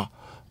electrical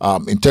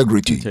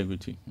integrity.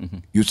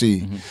 You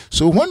see?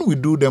 So when we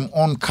do them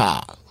on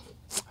car,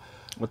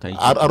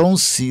 I don't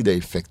see the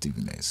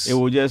effectiveness. It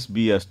will just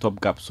be a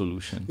stopgap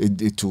solution.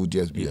 It will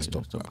just be a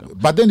stopgap.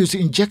 But then you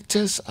see,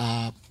 injectors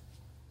are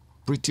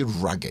pretty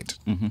rugged.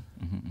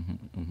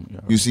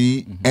 You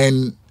see,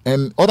 and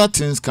other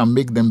things can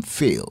make them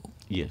fail.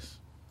 Yes.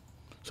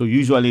 So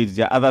usually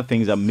there are other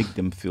things that make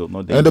them fail,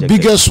 not the And the injector.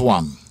 biggest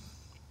one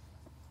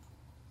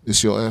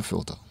is your air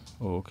filter.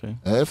 Oh, okay.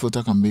 Air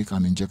filter can make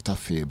an injector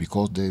fail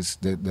because there is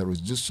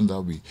this thing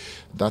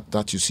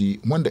that you see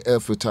when the air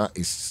filter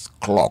is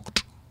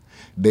clogged,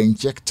 the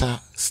injector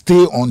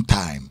stay on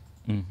time.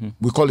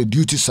 We call it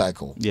duty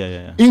cycle.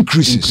 Yeah.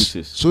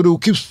 Increases. So they will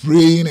keep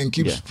spraying and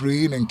keep Yeah.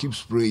 spraying and keep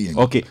spraying.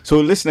 Okay, so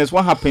listeners,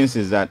 what happens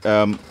is that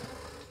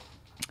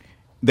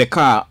the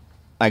car,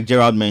 like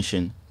Gerald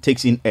mentioned,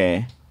 takes in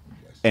air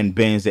and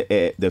burns the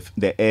air,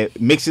 the air,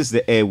 mixes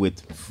the air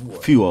with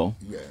fuel,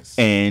 Yes.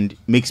 and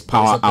makes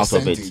power There's a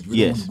out of it. percentage. We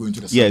don't want Yes. to go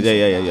into the Yeah.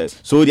 science of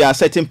that. So there are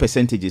certain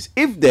percentages.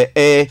 If the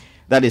air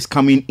that is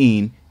coming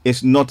in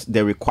is not at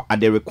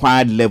the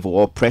required level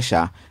or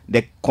pressure,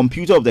 the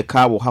computer of the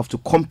car will have to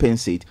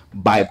compensate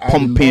by adding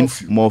pumping more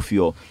fuel. more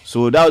fuel.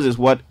 So that is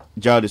what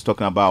Gerald is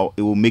talking about.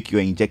 It will make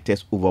your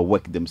injectors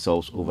overwork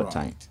themselves over Right.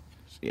 time.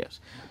 Yes.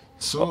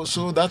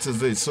 So that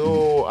is it.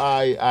 So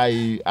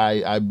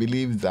I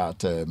believe that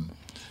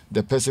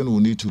the person will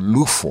need to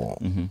look for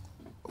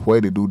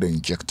where they do the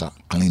injector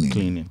cleaning.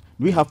 Cleaning.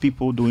 Do we have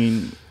people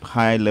doing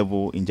high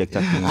level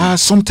injector cleaning?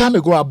 Some time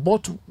ago, I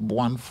bought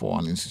one for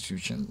an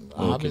institution.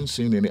 I Okay. haven't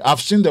seen any.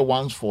 I've seen the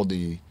ones for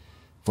the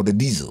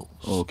diesel.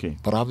 Okay.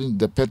 But having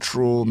the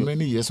petrol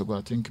many years ago,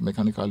 I think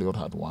Mechanical Lead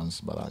had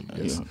ones, but I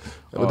guess All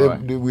but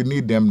right. we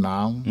need them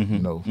now.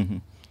 No.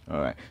 All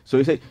right. So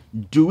he said,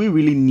 do we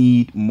really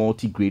need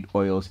multi-grade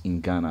oils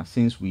in Ghana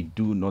since we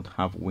do not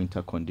have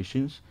winter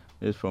conditions?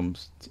 This is from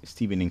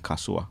Stephen in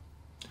Kasua.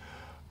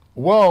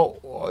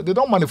 Well, they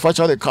don't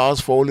manufacture the cars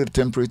for only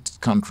temperate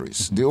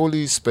countries. They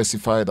only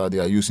specify that they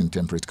are used in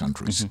temperate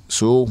countries.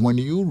 So when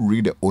you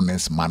read the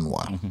owner's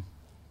manual,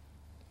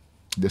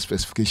 the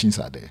specifications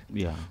are there.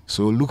 Yeah.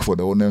 So look for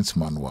the owner's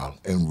manual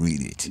and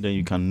read it. Then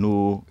you can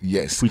know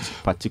Yes. which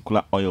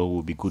particular oil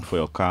will be good for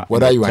your car.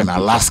 Whether you are in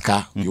Temperature.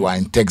 Alaska, you are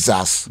in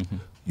Texas,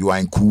 you are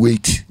in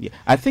Kuwait. Yeah.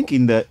 I think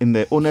in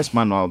the owner's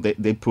manual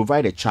they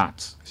provide a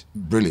chart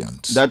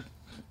Brilliant. that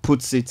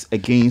puts it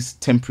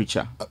against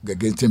temperature.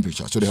 Against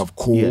temperature. So they have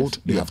cold, Yes,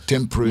 they yes. have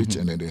temperate,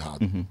 and then they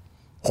have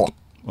hot.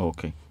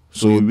 Okay.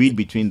 So you read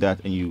between that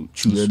and you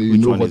choose Yeah, you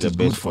which know one what is the is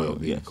good best for your you.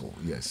 vehicle.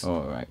 Yes.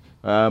 All right.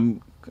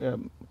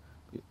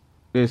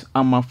 There's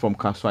Amma from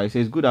Kaswa. He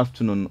says, "Good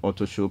afternoon,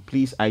 Auto Show.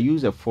 Please, I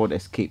use a Ford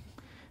Escape.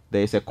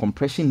 There is a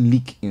compression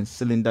leak in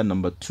cylinder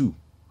number 2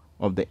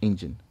 of the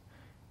engine.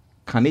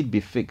 Can it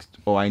be fixed,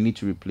 or I need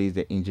to replace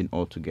the engine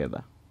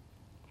altogether?"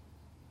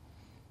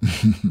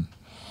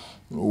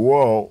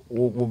 Well,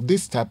 with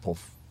this type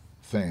of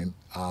thing,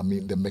 I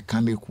mean, the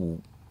mechanic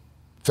will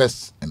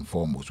first and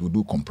foremost will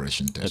do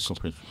compression test.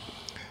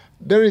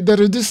 There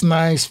is this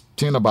nice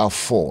thing about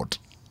Ford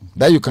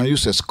that you can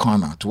use a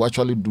scanner to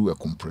actually do a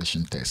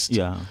compression test.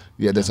 Yeah.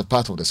 Yeah, there's a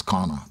part of the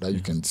scanner that you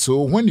can.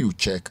 So when you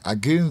check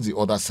against the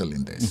other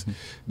cylinders,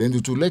 then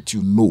it will let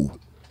you know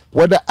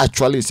whether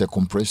actually it's a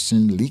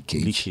compression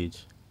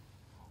leakage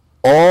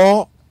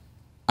or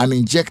an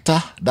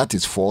injector that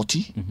is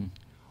faulty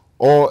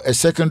or a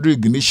secondary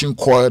ignition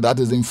coil that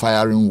isn't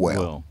firing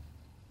well.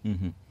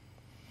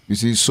 You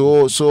see,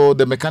 so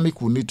the mechanic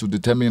will need to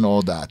determine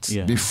all that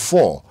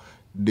before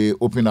they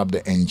open up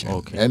the engine.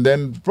 Okay. And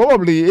then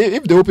probably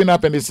if they open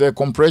up and it's a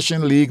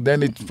compression leak,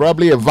 then it's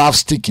probably a valve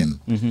sticking.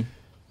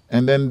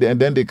 And then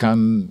they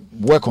can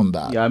work on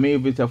that. Yeah, I mean,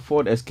 if it's a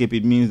Ford Escape,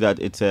 it means that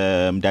it's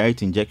a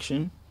direct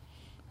injection.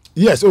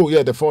 Yes. Oh,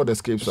 yeah. The Ford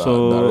Escapes are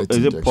So direct is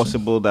injection. it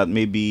possible that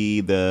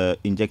maybe the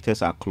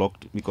injectors are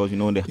clogged because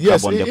the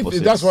Yes, carbon if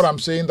deposits? that's what I'm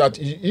saying. That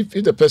if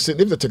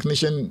the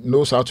technician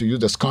knows how to use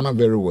the scanner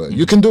very well,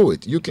 you can do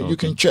it. You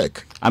can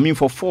check. I mean,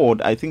 for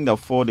Ford, I think that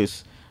Ford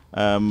is,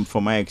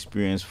 from my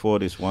experience,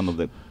 Ford is one of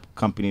the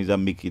companies that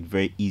make it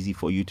very easy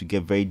for you to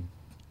get very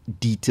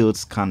detailed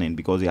scanning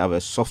because they have a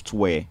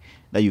software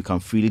that you can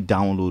freely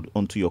download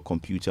onto your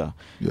computer.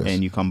 Yes.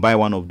 And you can buy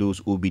one of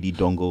those OBD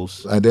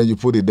dongles. And then you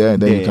put it there,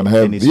 and then you can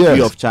have and it's free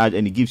of charge,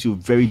 and it gives you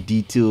very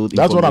detailed.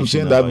 That's what I'm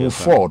information saying. That about with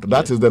your car. Ford,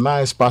 that is the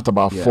nice part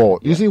about Yeah,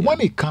 Ford. You yeah, see,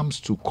 when it comes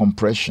to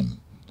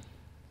compression,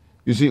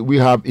 you see, we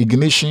have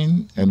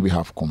ignition and we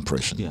have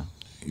compression. Yeah.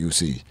 You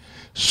see,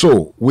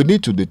 so we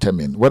need to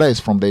determine whether it's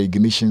from the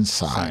ignition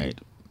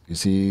side. You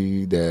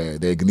see,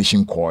 the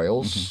ignition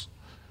coils,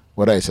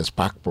 whether it's a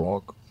spark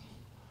plug,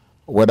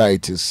 whether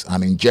it is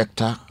an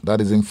injector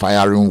that isn't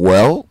firing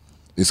well,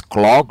 is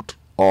clogged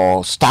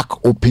or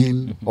stuck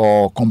open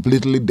or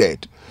completely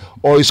dead,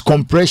 or is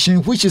compression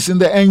which is in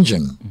the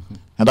engine,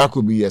 and that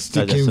could be a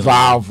sticking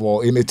valve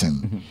or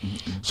anything.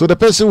 So the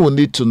person will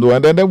need to know,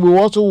 and then we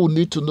also will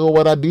need to know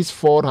whether this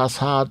Ford has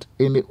had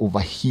any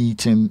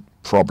overheating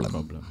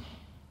problem.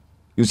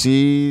 You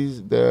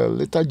see, the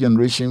later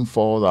generation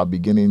Ford are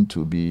beginning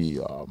to be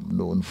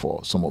known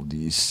for some of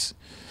these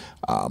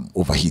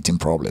overheating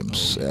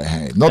problems.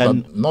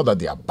 Not that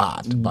they are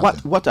bad.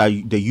 But What are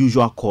the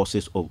usual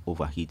causes of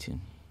overheating?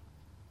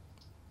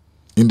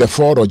 In the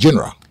Ford or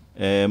general?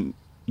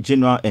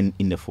 General and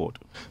in the Ford.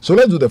 So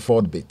let's do the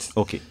Ford bit.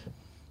 Okay.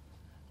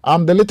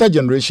 The later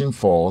generation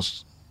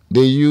Fords,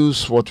 they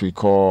use what we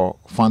call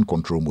fan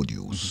control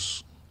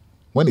modules.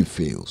 When it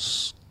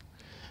fails,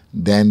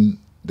 then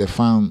the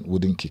fan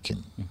wouldn't kick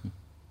in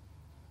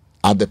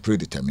at the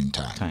predetermined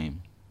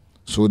time.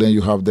 So then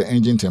you have the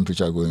engine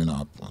temperature going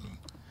up.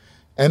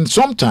 And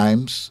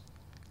sometimes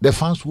the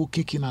fans will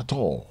kick in at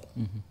all.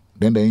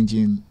 Then the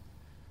engine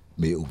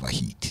may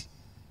overheat.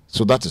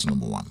 So that is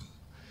number one.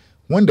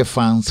 When the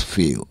fans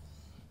fail,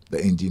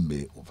 the engine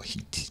may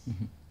overheat.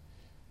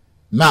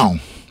 Now,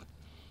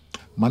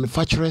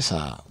 manufacturers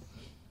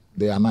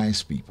they are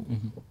nice people.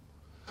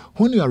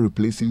 When you are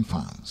replacing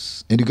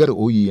fans and you get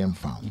OEM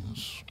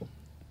fans,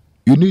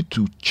 you need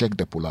to check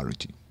the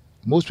polarity.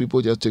 Most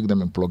people just take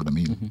them and plug them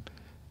in,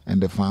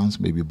 and the fans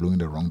may be blowing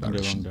the wrong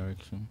direction.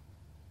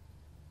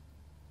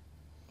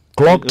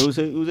 Clogged. It will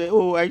say,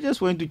 oh, I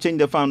just went to change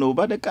the fan,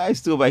 but the car is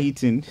still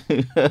overheating.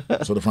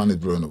 So the fan is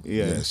blowing up.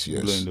 Yeah, yes.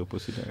 blowing the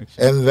opposite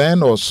direction. And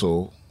then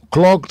also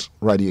clogged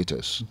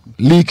radiators,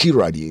 leaky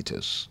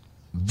radiators,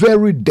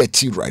 very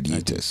dirty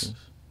radiators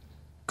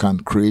can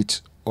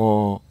create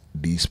all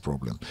these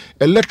problems.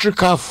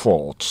 Electrical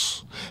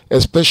faults,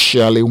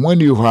 especially when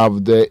you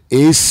have the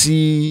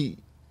AC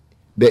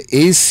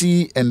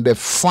and the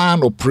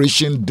fan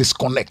operation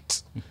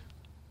disconnect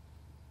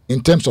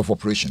in terms of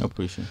operation.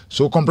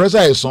 So compressor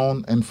is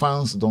on and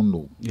fans don't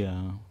know.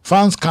 Yeah.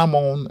 Fans come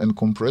on and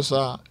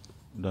compressor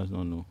does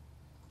not know.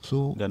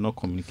 So they're not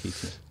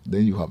communicating.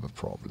 Then you have a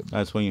problem.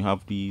 That's when you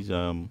have these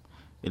auto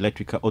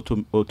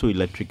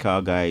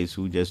electrical guys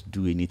who just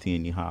do anything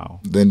anyhow.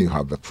 Then you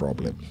have a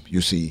problem.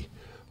 You see.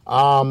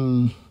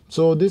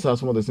 So these are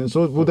some of the things.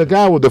 So with the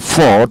guy with the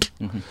Ford,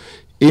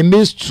 it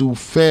needs to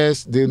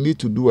they need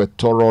to do a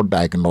thorough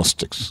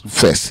diagnostics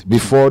first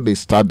before they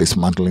start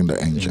dismantling the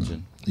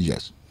engine.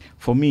 Yes.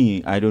 For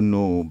me, I don't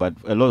know, but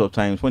a lot of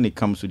times when it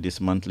comes to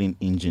dismantling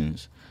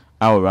engines,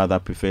 I would rather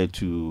prefer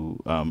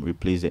to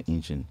replace the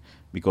engine,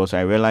 because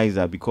I realize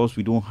that because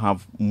we don't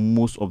have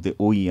most of the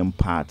OEM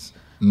parts,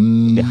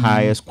 the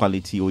highest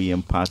quality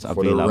OEM parts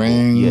available.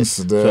 Rings,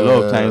 so a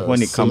lot of times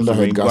when it comes to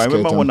rings, I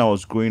remember when I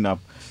was growing up,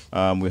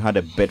 we had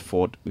a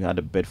Bedford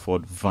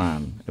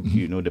van,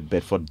 you know, the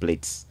Bedford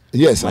Blitz.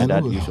 Yes, my I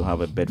dad know. used to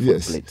have a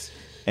Bedford Blitz,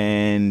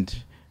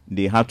 and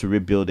they had to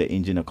rebuild the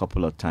engine a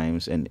couple of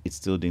times, and it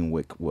still didn't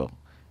work well.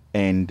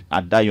 And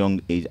at that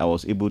young age, I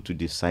was able to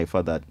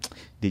decipher that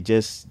they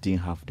just didn't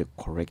have the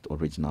correct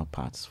original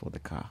parts for the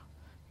car,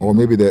 or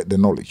maybe the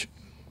knowledge.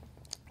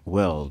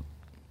 Well,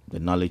 the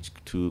knowledge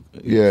too.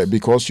 Yeah,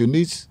 because you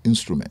need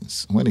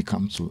instruments when it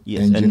comes to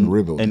engine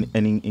rebuilding.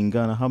 And in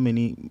Ghana, how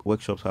many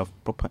workshops have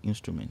proper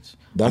instruments?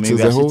 That we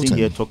is are the whole sitting thing.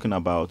 here talking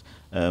about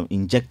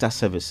injector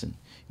servicing.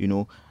 You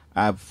know,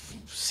 I've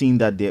seen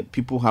that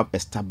people have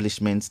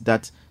establishments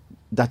that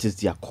is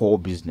their core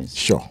business.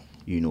 Sure.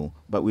 You know,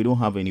 but we don't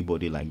have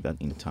anybody like that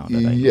in town.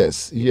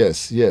 Yes.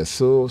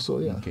 So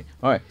yeah. Okay.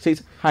 All right.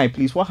 Says, hi,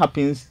 please. What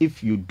happens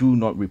if you do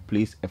not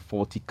replace a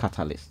faulty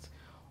catalyst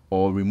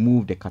or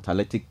remove the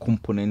catalytic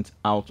component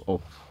out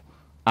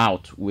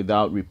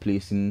without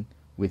replacing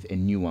with a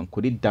new one?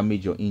 Could it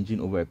damage your engine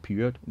over a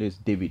period? There's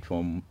David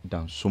from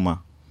Dansuma.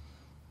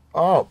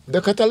 Oh,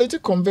 the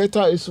catalytic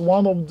converter is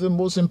one of the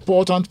most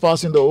important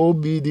parts in the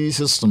OBD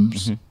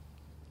systems.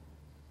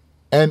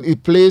 And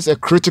it plays a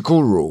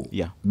critical role.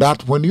 Yeah.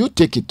 That when you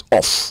take it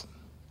off,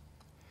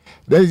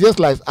 then it's just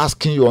like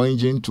asking your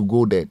engine to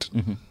go dead.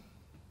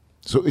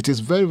 So it is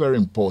very, very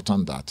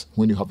important that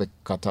when you have a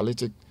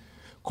catalytic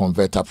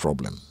converter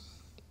problem,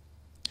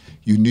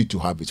 you need to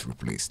have it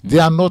replaced. They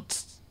are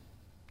not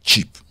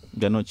cheap.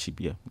 They're not cheap,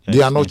 yeah.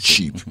 They are not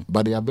cheap,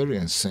 but they are very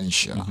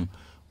essential.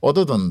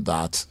 Other than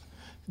that,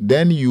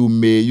 then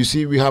you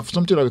see, we have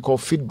something that we call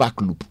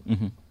feedback loop.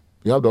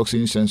 You have the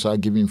oxygen sensor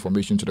giving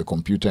information to the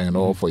computer and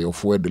all for your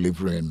fuel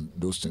delivery and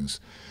those things.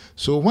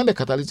 So when the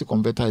catalytic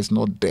converter is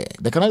not there,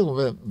 the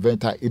catalytic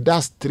converter, it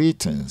does three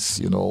things,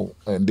 you know,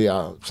 and they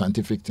are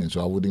scientific things,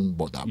 so I wouldn't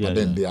bother. But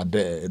then they are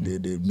there.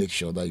 They make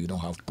sure that you don't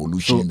have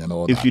pollution and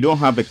all that. If you don't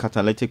have a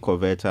catalytic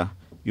converter,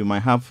 you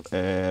might have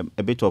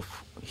a bit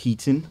of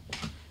heating.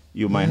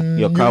 You might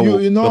your car will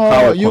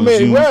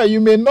consume.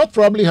 You may not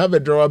probably have a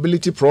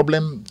durability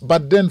problem,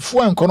 but then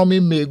fuel economy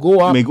may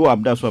go up.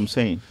 That's what I'm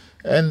saying.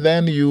 And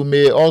then you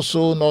may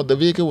also the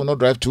vehicle will not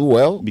drive too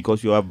well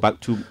because you have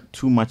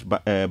too much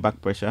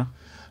back pressure.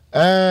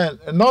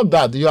 Not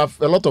that you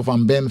have a lot of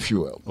unburned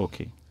fuel.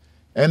 Okay.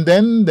 And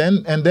then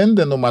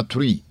the number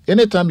three.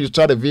 Anytime you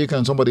start a vehicle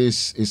and somebody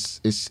is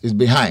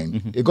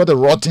behind, it got a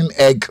rotten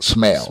egg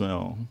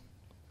smell.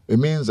 It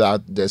means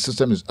that the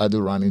system is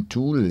either running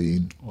too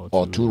lean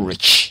or too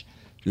rich.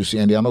 You see,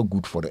 and they are not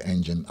good for the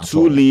engine at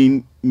all. Too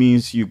lean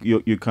means you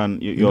can.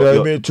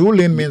 Too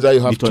lean means that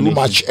you have too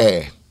much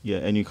air. Yeah,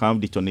 and you can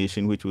have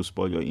detonation, which will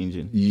spoil your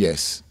engine.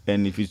 Yes.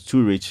 And if it's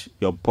too rich,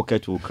 your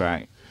pocket will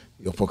cry.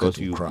 Your pocket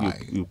will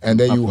cry. And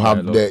then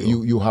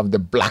you have the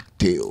black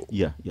tail.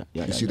 Yeah.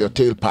 You see the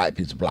tailpipe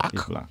is black.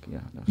 It's black,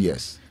 yeah.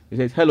 Yes. It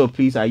says, hello,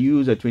 please, I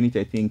use a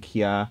 2013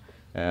 Kia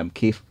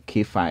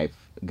K5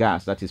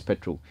 gas, that is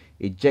petrol.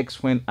 It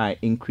jerks when I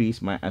increase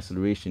my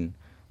acceleration.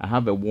 I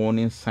have a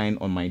warning sign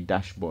on my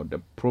dashboard. The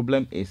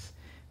problem is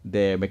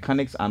the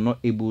mechanics are not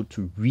able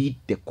to read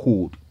the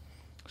code.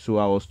 So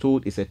I was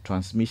told it's a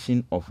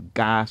transmission of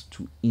gas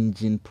to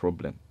engine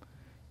problem.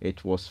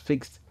 It was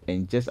fixed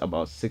in just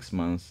about 6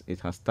 months. It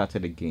has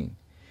started again.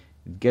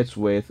 It gets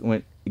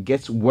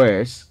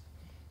worse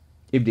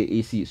if the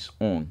AC is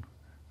on.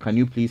 Can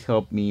you please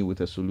help me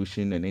with a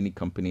solution and any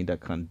company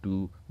that can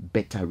do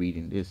better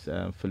reading? This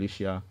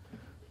Felicia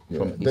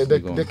from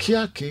the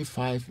Kia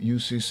K5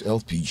 uses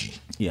LPG.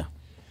 Yeah.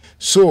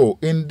 So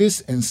in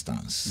this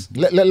instance,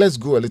 let's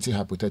go a little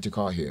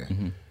hypothetical here.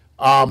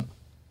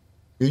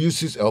 It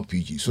uses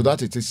LPG, so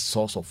that it is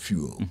source of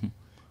fuel.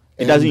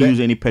 It doesn't use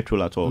any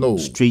petrol at all. No,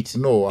 straight.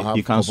 No, I have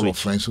you a couple switch. of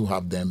friends who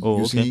have them. Oh,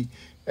 you okay. see,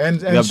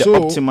 and we have so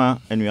the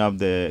Optima and we have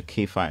the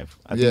K5.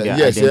 I think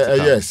yes,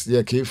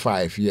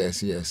 K5,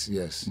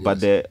 yes.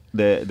 But the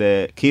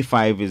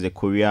K5 is a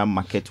Korea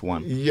market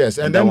one. Yes,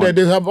 and then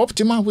they have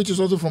Optima, which is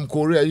also from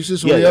Korea.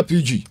 Uses only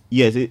LPG.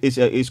 Yes,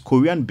 it's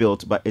Korean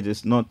built, but it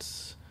is not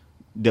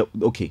the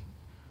okay.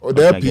 Oh,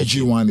 the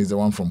LPG one is the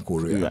one from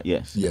Korea.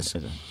 Yes.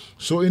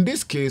 So in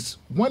this case,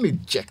 when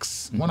it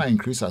jacks, when I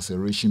increase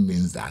acceleration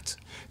means that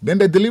then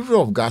the delivery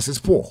of gas is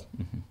poor.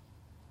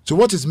 So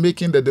what is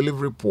making the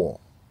delivery poor?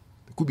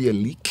 There could be a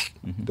leak,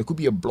 there could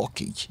be a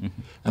blockage.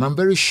 And I'm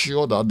very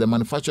sure that the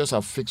manufacturers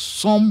have fixed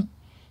some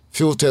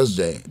filters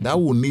there that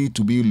will need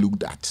to be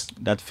looked at.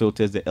 That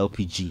filters the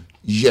LPG.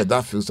 Yeah,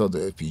 that filters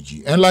the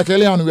LPG. And like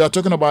earlier on, we are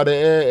talking about the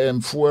air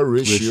and fuel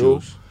ratio.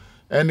 Ratios.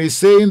 And it's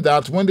saying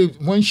that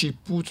when she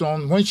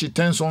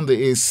turns on the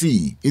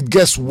AC, it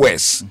gets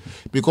worse.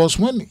 Because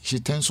when she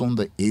turns on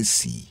the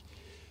AC,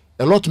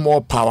 a lot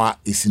more power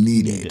is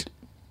needed.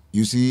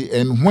 You see,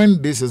 and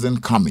when this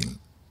isn't coming,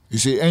 you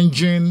see,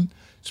 engine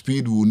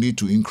speed will need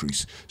to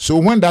increase. So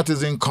when that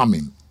isn't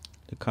coming,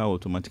 the car will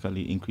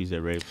automatically increase the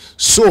revs.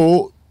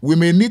 So we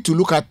may need to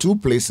look at two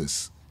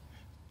places: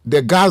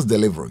 the gas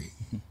delivery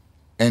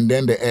and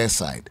then the air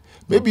side.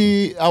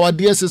 Maybe our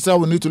dear sister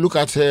will need to look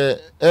at her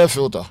air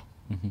filter.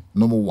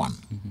 Number one,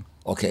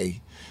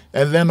 okay,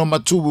 and then number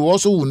two, we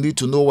also will need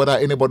to know whether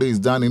anybody is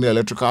done in the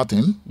electrical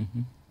thing,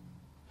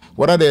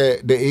 whether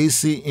the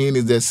AC in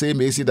is the same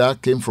AC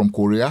that came from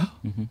Korea,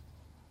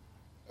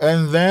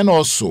 and then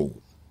also,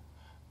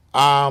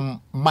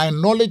 my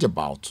knowledge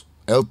about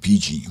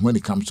LPG when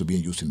it comes to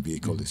being used in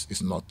vehicles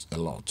is not a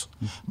lot,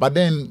 but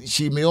then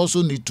she may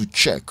also need to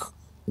check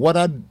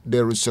whether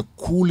there is a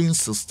cooling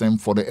system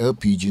for the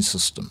LPG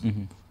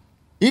system.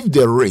 If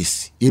there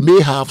is, it may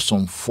have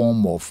some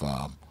form of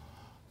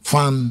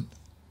fan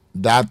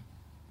that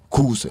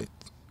cools it,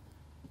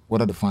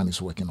 whether the fan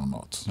is working or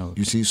not. Okay.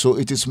 You see, so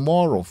it is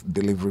more of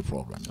delivery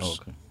problems.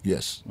 Okay.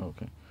 Yes.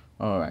 Okay.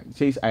 All right. It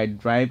says I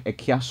drive a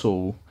Kia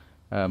Soul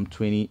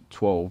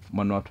 2012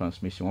 manual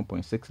transmission,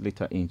 1.6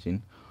 liter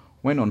engine.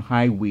 When on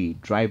highway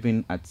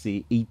driving at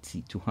say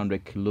 80 to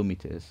 100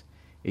 kilometers,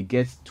 it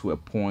gets to a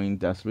point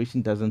the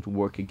acceleration doesn't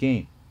work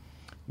again.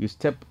 You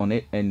step on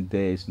it and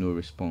there is no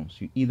response.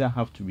 You either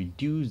have to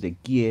reduce the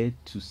gear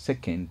to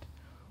second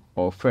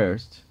or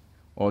first,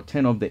 or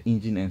turn off the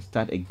engine and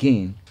start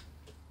again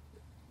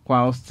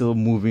while still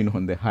moving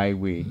on the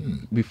highway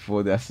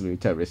before the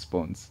accelerator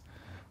responds.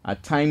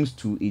 At times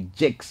too, it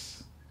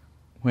jerks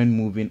when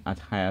moving at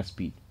higher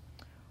speed.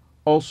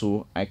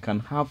 Also, I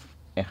can have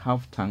a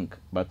half tank,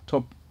 but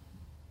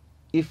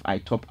if I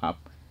top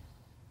up,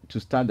 to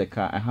start the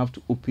car, I have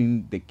to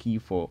open the key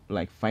for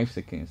like 5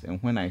 seconds,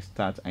 and when I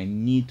start, I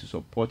need to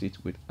support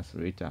it with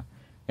accelerator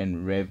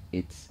and rev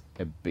it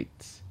a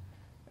bit.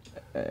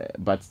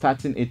 But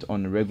starting it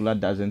on regular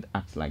doesn't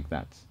act like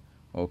that.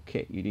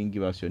 Okay, you didn't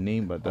give us your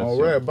name, but that's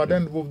all right. But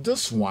then with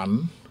this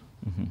one,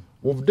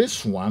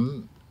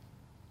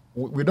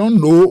 we don't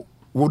know.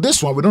 With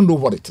this one, we don't know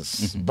what it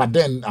is. But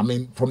then, I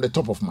mean, from the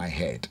top of my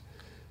head,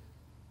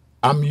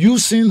 I'm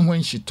using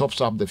when she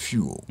tops up the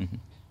fuel.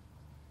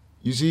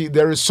 You see,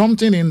 there is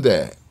something in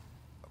there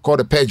called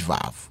a purge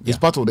valve. It's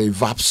part of the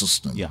evap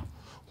system. Yeah.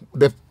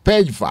 The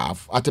purge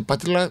valve at a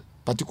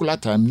particular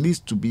time needs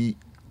to be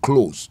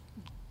closed.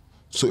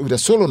 So if the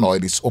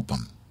solenoid is open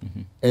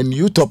and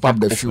you top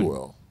up the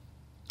fuel,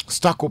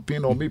 stuck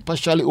open or maybe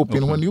partially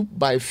open, when you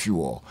buy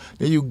fuel,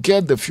 then you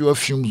get the fuel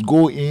fumes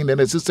go in and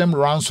the system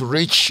runs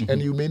rich and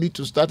you may need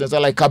to start as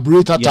like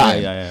carburetor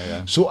time.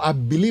 Yeah. So I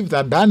believe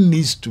that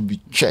needs to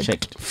be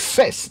checked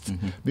first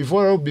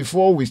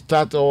before we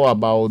start all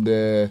about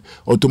the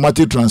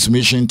automatic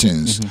transmission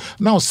things.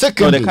 Now,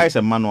 secondly, the car is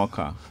a manual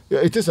car. Yeah,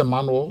 it is a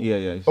manual.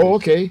 Yeah. Oh,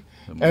 okay.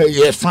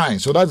 Yeah, fine.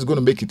 So that's going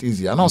to make it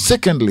easier. Now,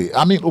 secondly,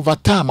 I mean, over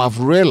time, I've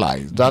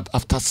realized that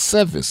after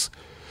service,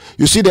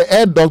 you see the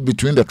air duct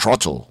between the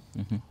throttle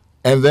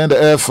and then the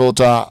air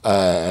filter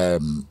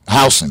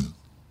housing.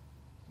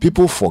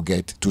 People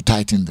forget to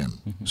tighten them.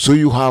 So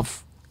you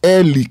have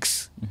air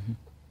leaks.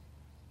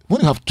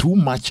 When you have too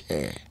much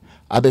air,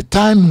 at the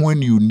time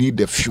when you need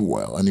the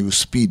fuel and you're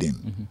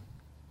speeding,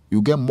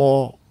 you get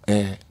more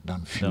air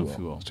than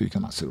fuel. So you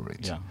can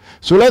accelerate. Yeah.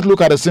 So let's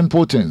look at the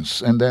simple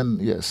things and then,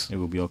 yes. It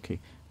will be okay.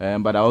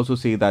 But I also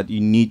say that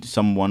you need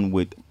someone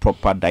with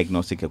proper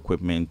diagnostic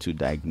equipment to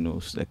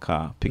diagnose the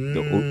car, pick the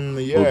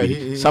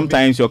OBD.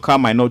 Sometimes your car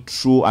might not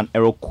throw an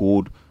error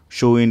code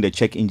showing the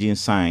check engine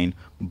sign,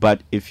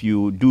 but if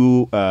you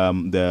do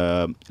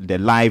the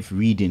live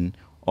reading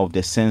of the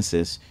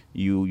sensors,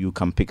 you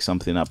can pick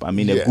something up. I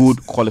mean, a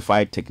good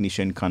qualified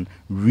technician can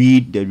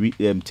read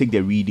take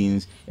the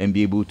readings and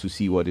be able to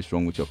see what is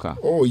wrong with your car.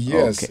 Oh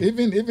yes, okay.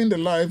 even the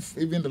live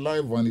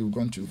one you've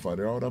gone too far.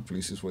 There are other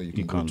places where you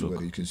can go to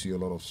where you can see a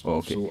lot of stuff.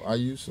 Okay. So I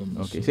use some.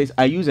 Okay, it says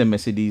I use a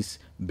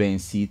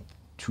Mercedes-Benz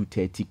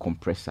C230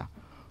 compressor.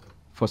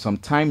 For some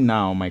time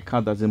now, my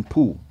car doesn't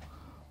pull.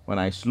 When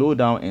I slow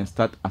down and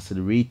start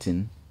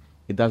accelerating,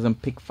 it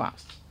doesn't pick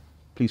fast.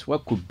 Please,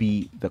 what could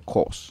be the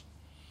cause?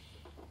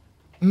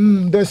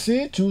 The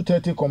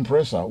C230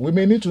 compressor, we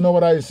may need to know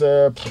whether it's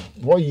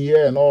what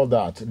year and all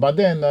that. But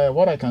then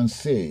what I can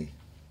say,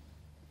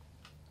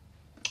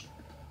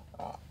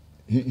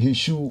 he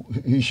should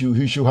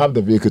have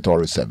the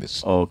vehicle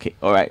service. Okay,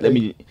 all right. Let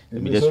me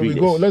just read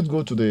this. Let's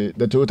go to the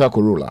Toyota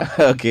Corolla.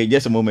 Okay,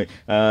 just a moment.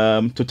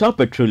 Total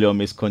Petroleum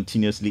is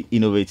continuously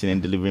innovating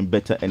and delivering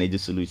better energy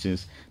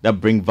solutions that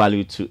bring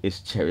value to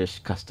its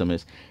cherished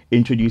customers.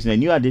 Introducing a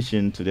new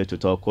addition to the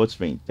Total Quartz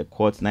range, the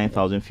Quartz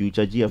 9000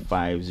 Future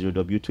GF5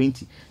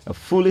 0W20, a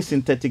fully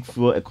synthetic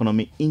fuel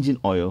economy engine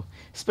oil,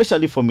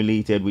 specially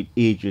formulated with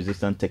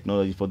age-resistant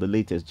technology for the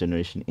latest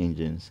generation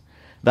engines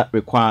that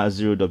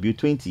requires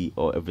 0W20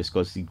 or a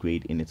viscosity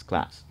grade in its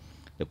class.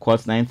 The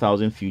Quartz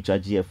 9000 Future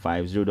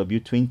GF5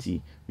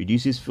 0W20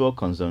 reduces fuel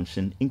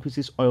consumption,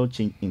 increases oil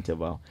change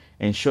interval,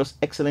 ensures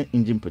excellent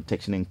engine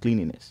protection and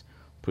cleanliness,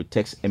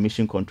 protects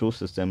emission control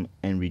system,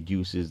 and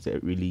reduces the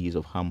release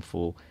of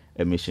harmful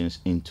emissions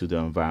into the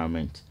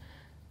environment.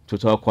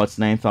 Total Quartz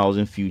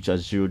 9000 Future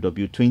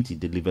 0W20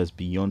 delivers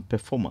beyond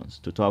performance.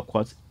 Total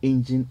Quartz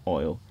engine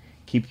oil.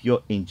 Keep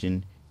your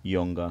engine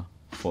younger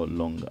for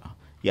longer.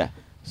 Yeah.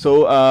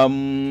 So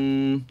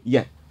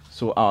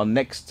So our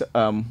next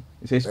it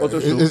says auto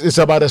show. It's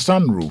about a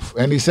sunroof,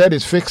 and he said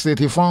he's fixed it.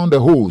 He found the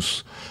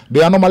hose.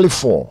 They are normally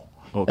 4.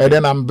 Okay. And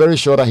then I'm very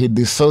sure that he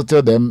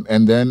desilted them,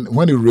 and then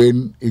when it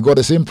rained, he got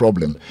the same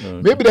problem.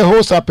 Okay. Maybe the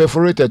holes are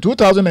perforated.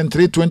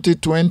 2003,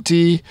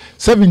 2020,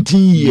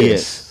 17 years.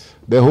 Yes.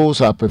 The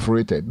holes are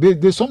perforated.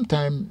 They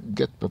sometimes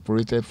get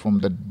perforated from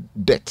the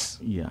depths.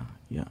 Yeah.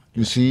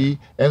 You see,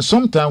 and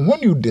sometimes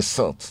when you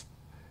desilt,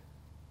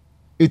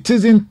 it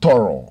isn't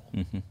thorough.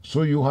 Mm-hmm.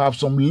 So you have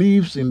some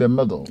leaves in the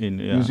middle.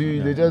 You see,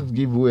 they just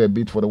give way a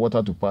bit for the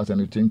water to pass,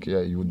 and you think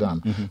you're done.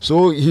 Mm-hmm.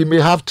 So he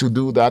may have to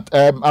do that.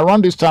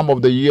 Around this time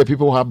of the year,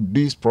 people have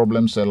these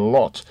problems a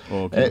lot.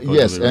 Okay,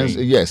 yes.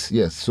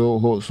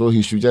 So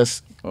he should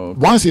just,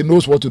 once he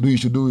knows what to do, he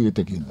should do it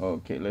again.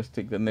 Okay, let's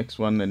take the next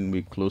one and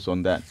we close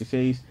on that. It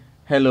says,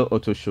 hello,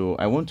 Auto Show.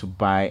 I want to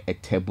buy a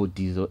turbo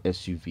diesel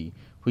SUV,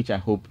 which I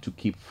hope to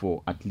keep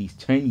for at least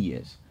 10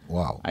 years.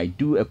 Wow. I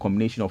do a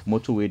combination of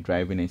motorway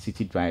driving and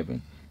city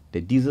driving.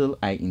 The diesel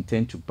I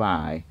intend to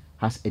buy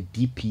has a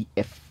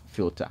DPF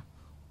filter.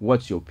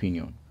 What's your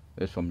opinion?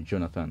 That's from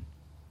Jonathan.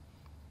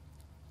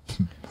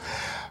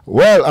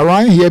 Well,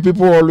 around here,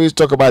 people always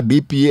talk about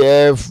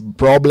DPF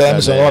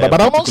problems and all that,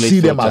 but I don't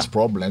see them as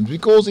problems,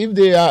 because if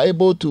they are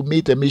able to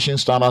meet emission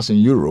standards in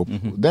Europe,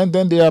 then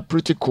they are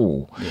pretty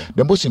cool. Yeah.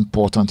 The most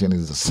important thing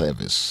is the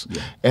service.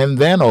 Yeah. And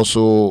then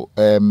also,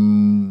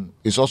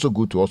 it's also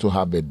good to also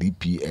have a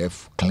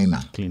DPF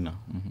cleaner.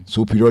 Mm-hmm.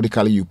 So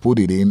periodically you put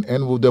it in,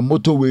 and with the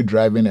motorway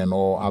driving and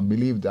all, I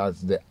believe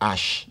that's the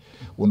ash.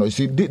 You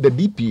see, the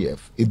DPF,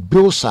 it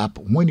builds up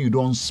when you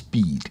don't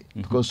speed,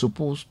 because it's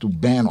supposed to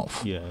burn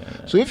off. Yeah.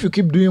 So if you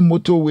keep doing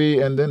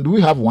motorway, and then do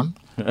we have one?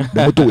 The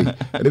motorway.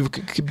 And if you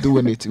keep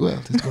doing it, well,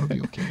 it's going to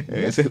be okay.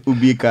 It's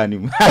Ubi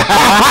Kanim.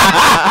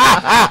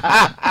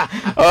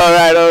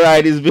 All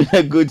right. It's been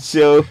a good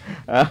show.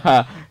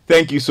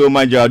 Thank you so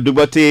much,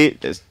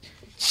 Dubote,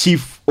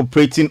 Chief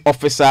Operating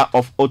Officer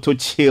of Auto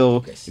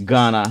Chill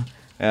Ghana.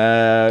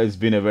 It's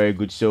been a very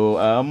good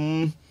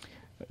show.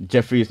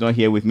 Jeffrey is not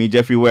here with me.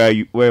 Jeffrey,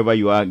 wherever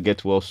you are,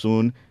 get well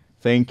soon.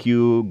 Thank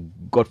you,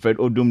 Godfred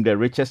Odum, the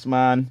richest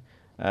man.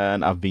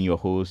 And I've been your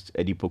host,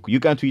 Eddie Poku.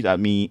 You can tweet at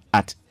me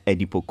at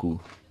Eddie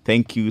Poku.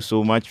 Thank you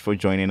so much for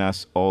joining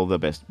us. All the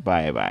best.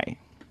 Bye-bye.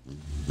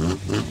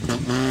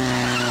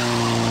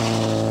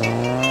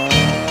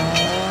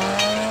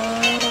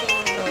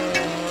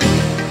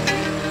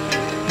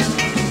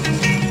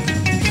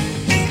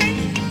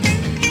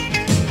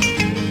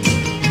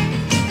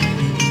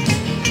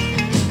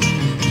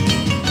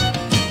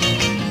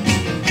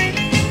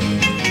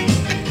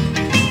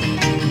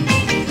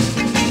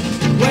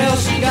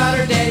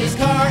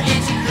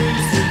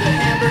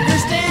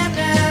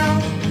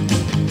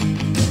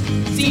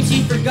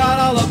 She forgot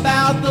all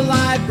about the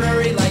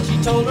library like she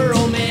told her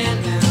old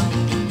man now.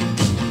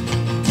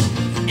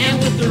 And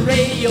with the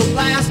radio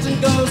blasting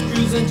goes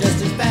cruising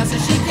just as fast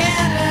as she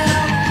can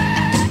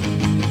now.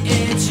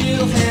 And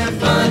she'll have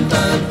fun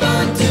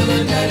till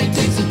her daddy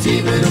takes a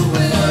T-bird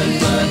away.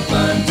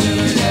 Fun till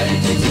her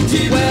daddy takes a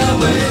T-bird away. Well,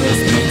 when the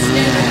streets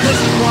stand and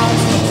she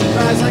walks,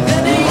 surprised like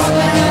an ace.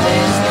 Like an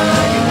ace,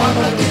 now you walk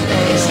like an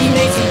ace.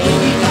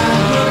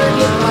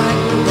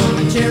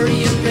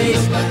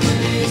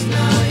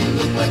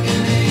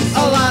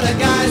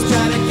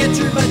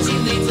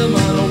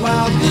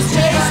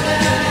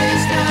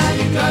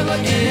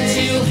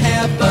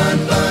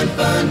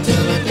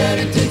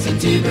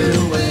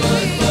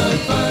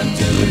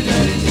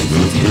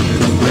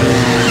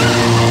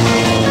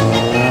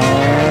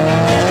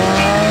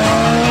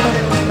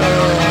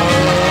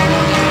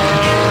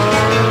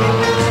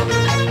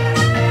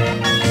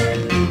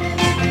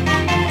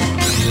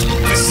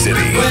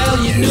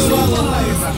 to swallow